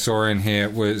thing that I saw in here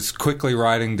was quickly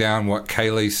writing down what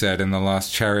Kayleigh said in the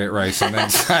last chariot race and then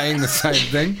saying the same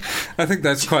thing. I think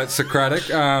that's quite Socratic.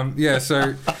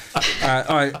 So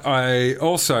I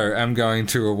also am going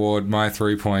to award my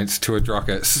 3 points to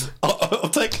Adrocus. I'll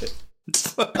take it.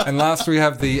 And last we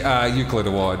have the Euclid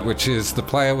Award, which is the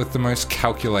player with the most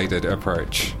calculated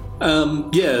approach.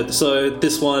 So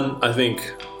this one I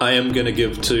think I am going to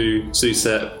give to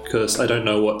Zuzette because I don't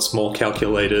know what's more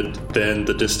calculated than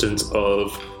the distance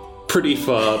of pretty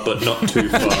far but not too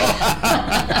far.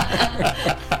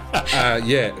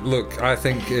 Look, I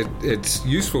think it's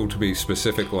useful to be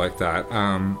specific like that,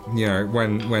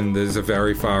 when there's a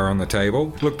very far on the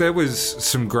table. Look, there was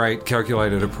some great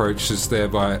calculated approaches there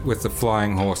with the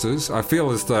flying horses. I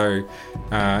feel as though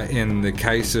in the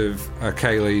case of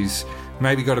Kayleigh's,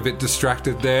 maybe got a bit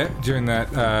distracted there during that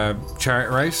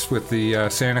chariot race with the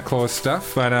Santa Claus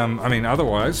stuff. But,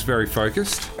 otherwise, very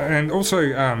focused. And also,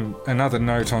 another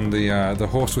note on the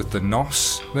horse with the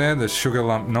nos there, the sugar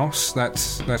lump nos.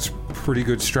 That's pretty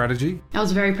good strategy. I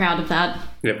was very proud of that.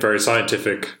 Yeah, very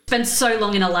scientific. Spent so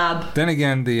long in a lab. Then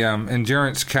again, the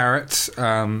endurance carrots,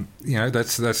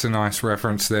 that's a nice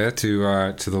reference there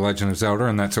to The Legend of Zelda,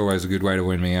 and that's always a good way to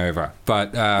win me over.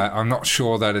 But I'm not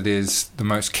sure that it is the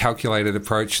most calculated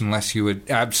approach unless you were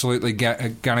absolutely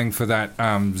gunning for that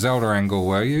Zelda angle,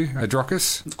 were you,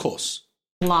 Adrocus? Of course.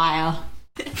 Liar.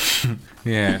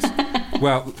 Yes.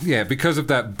 Well, yeah, because of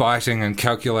that biting and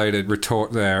calculated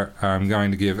retort there, I'm going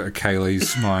to give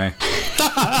Kayleigh's my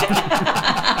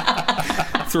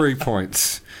 3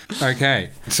 points. Okay,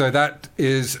 so that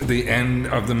is the end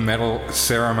of the medal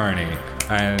ceremony.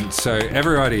 And so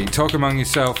everybody, talk among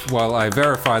yourself while I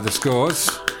verify the scores.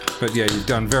 But yeah, you've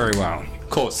done very well. Of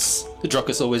course.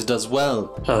 Adrocus always does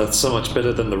well. Oh, that's so much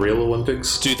better than the real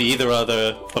Olympics. Do either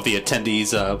other of the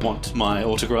attendees want my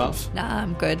autograph? Nah,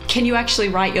 I'm good. Can you actually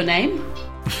write your name?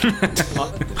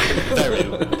 Very,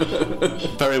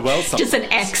 very well. Just an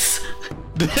X.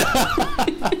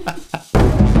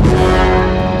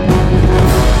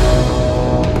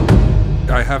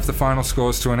 I have the final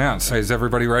scores to announce. Is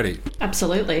everybody ready?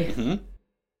 Absolutely. Mm-hmm.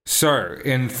 So,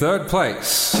 in third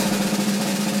place,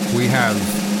 we have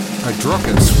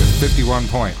Adrocus with 51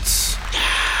 points.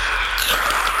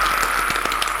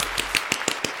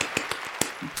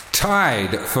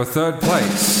 Tied for third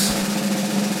place,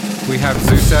 we have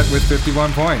Zuzette with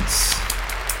 51 points.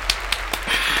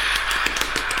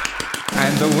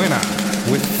 And the winner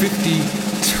with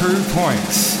 52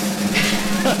 points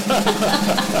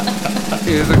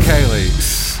is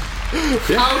Kayleigh's.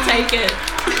 I'll take it.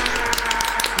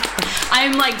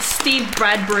 I'm like Steve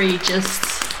Bradbury,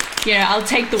 I'll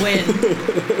take the win.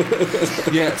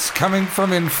 Yes, coming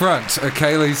from in front,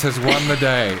 Kayleigh's has won the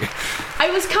day. I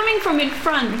was coming from in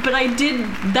front, but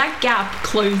that gap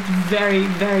closed very,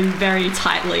 very, very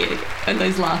tightly in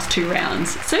those last 2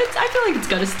 rounds. So I feel like it's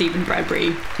got a Stephen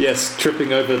Bradbury. Yes,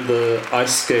 tripping over the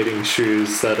ice skating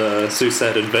shoes that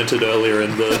Zuzette invented earlier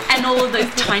in the... And all of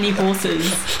those tiny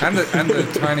horses. And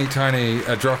the tiny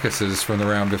Adrocuses from the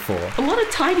round before. A lot of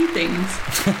tiny things.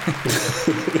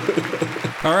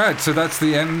 All right, so that's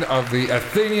the end of the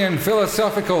Athenian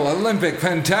Philosophical Olympic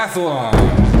Pentathlon.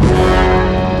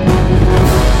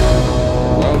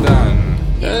 Well done.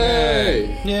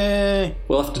 Yay! Yay!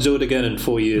 We'll have to do it again in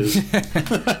 4 years.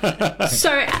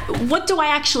 So, what do I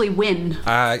actually win?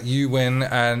 You win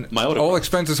an My autograph. all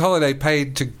expenses holiday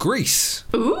paid to Greece.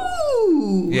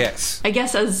 Ooh. Yes. I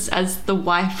guess as the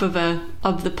wife of the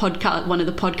podcast, one of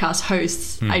the podcast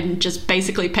hosts, I'm just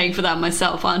basically paying for that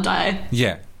myself, aren't I?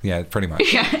 Yeah, pretty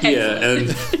much. Yeah.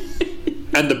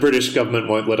 And the British government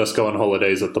won't let us go on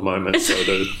holidays at the moment, so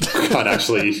they can't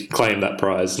actually claim that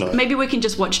prize. No. Maybe we can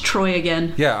just watch Troy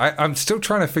again. Yeah, I'm still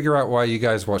trying to figure out why you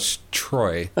guys watch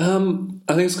Troy. I think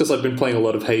it's because I've been playing a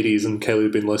lot of Hades and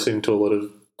Kayleigh's been listening to a lot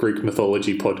of Greek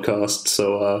mythology podcast,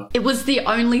 so... It was the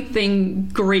only thing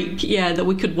Greek, that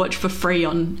we could watch for free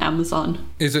on Amazon.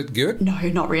 Is it good? No,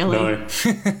 not really. No.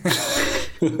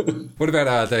 What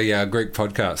about the Greek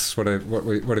podcasts? What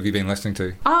have you been listening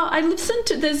to? I listened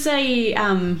to... There's a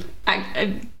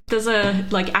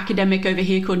academic over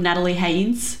here called Natalie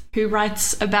Haynes who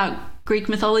writes about Greek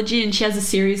mythology, and she has a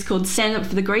series called Stand Up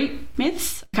for the Greek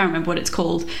Myths. I can't remember what it's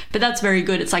called, but that's very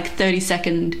good. It's like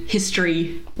 30-second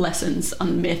history lessons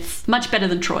on myths. Much better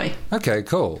than Troy. Okay,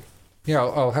 cool. Yeah,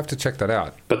 I'll have to check that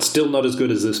out. But still not as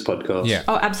good as this podcast. Yeah.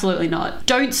 Oh, absolutely not.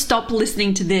 Don't stop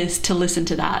listening to this to listen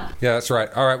to that. Yeah, that's right.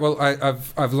 All right. Well,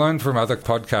 I've learned from other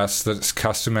podcasts that it's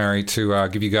customary to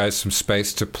give you guys some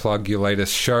space to plug your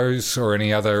latest shows or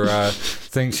any other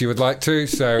things you would like to.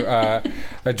 So,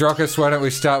 Adrocus, why don't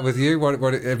we start with you?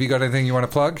 What have you got anything you want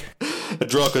to plug?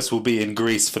 Adrocus will be in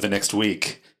Greece for the next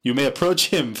week. You may approach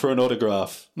him for an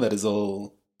autograph. That is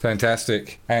all.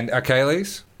 Fantastic. And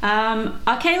Kayleigh's?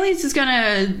 Kayleigh's is going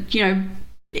to,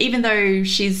 even though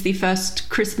she's the first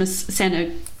Christmas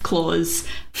Santa Claus,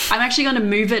 I'm actually going to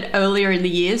move it earlier in the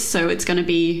year, so it's going to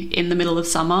be in the middle of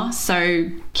summer. So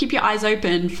keep your eyes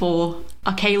open for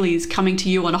Kayleigh's coming to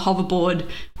you on a hoverboard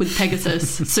with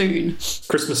Pegasus soon.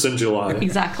 Christmas in July.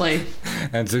 Exactly.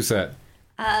 And Zusette?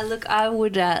 Look, I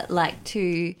would like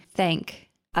to thank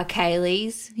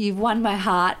Kayleigh's. You've won my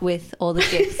heart with all the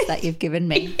gifts that you've given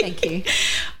me. Thank you.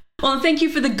 Well, thank you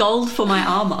for the gold for my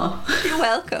armour. You're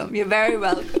welcome. You're very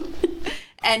welcome.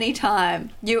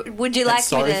 Anytime. Would you like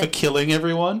sorry me to... for killing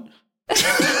everyone?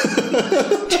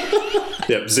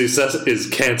 Yep, Zeus is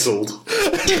cancelled.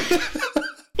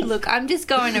 Look, I'm just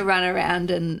going to run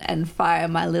around and fire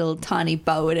my little tiny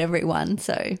bow at everyone,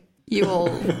 so you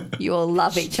all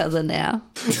love each other now.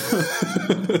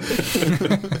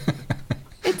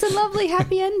 It's a lovely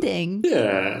happy ending.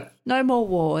 Yeah. No more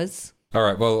wars. All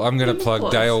right, well, I'm going to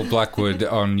plug Dale Blackwood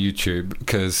on YouTube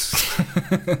because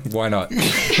why not?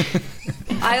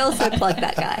 I also plug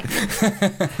that guy.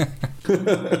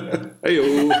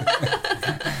 Hey-o.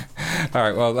 All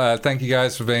right, well, thank you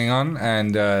guys for being on,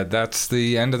 and that's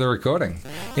the end of the recording.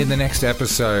 In the next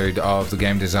episode of the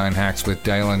Game Design Hacks with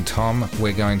Dale and Tom,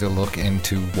 we're going to look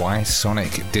into why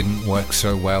Sonic didn't work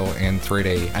so well in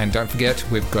 3D. And don't forget,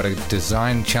 we've got a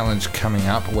design challenge coming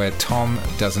up where Tom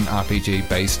does an RPG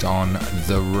based on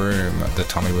The Room, the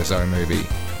Tommy Wiseau movie.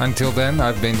 Until then,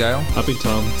 I've been Dale. I've been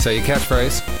Tom. Say your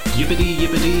catchphrase. Yibbity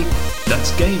yibbity,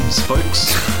 that's games,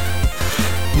 folks.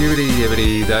 Yibbity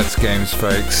yibbity, that's games,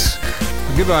 folks.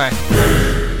 Goodbye.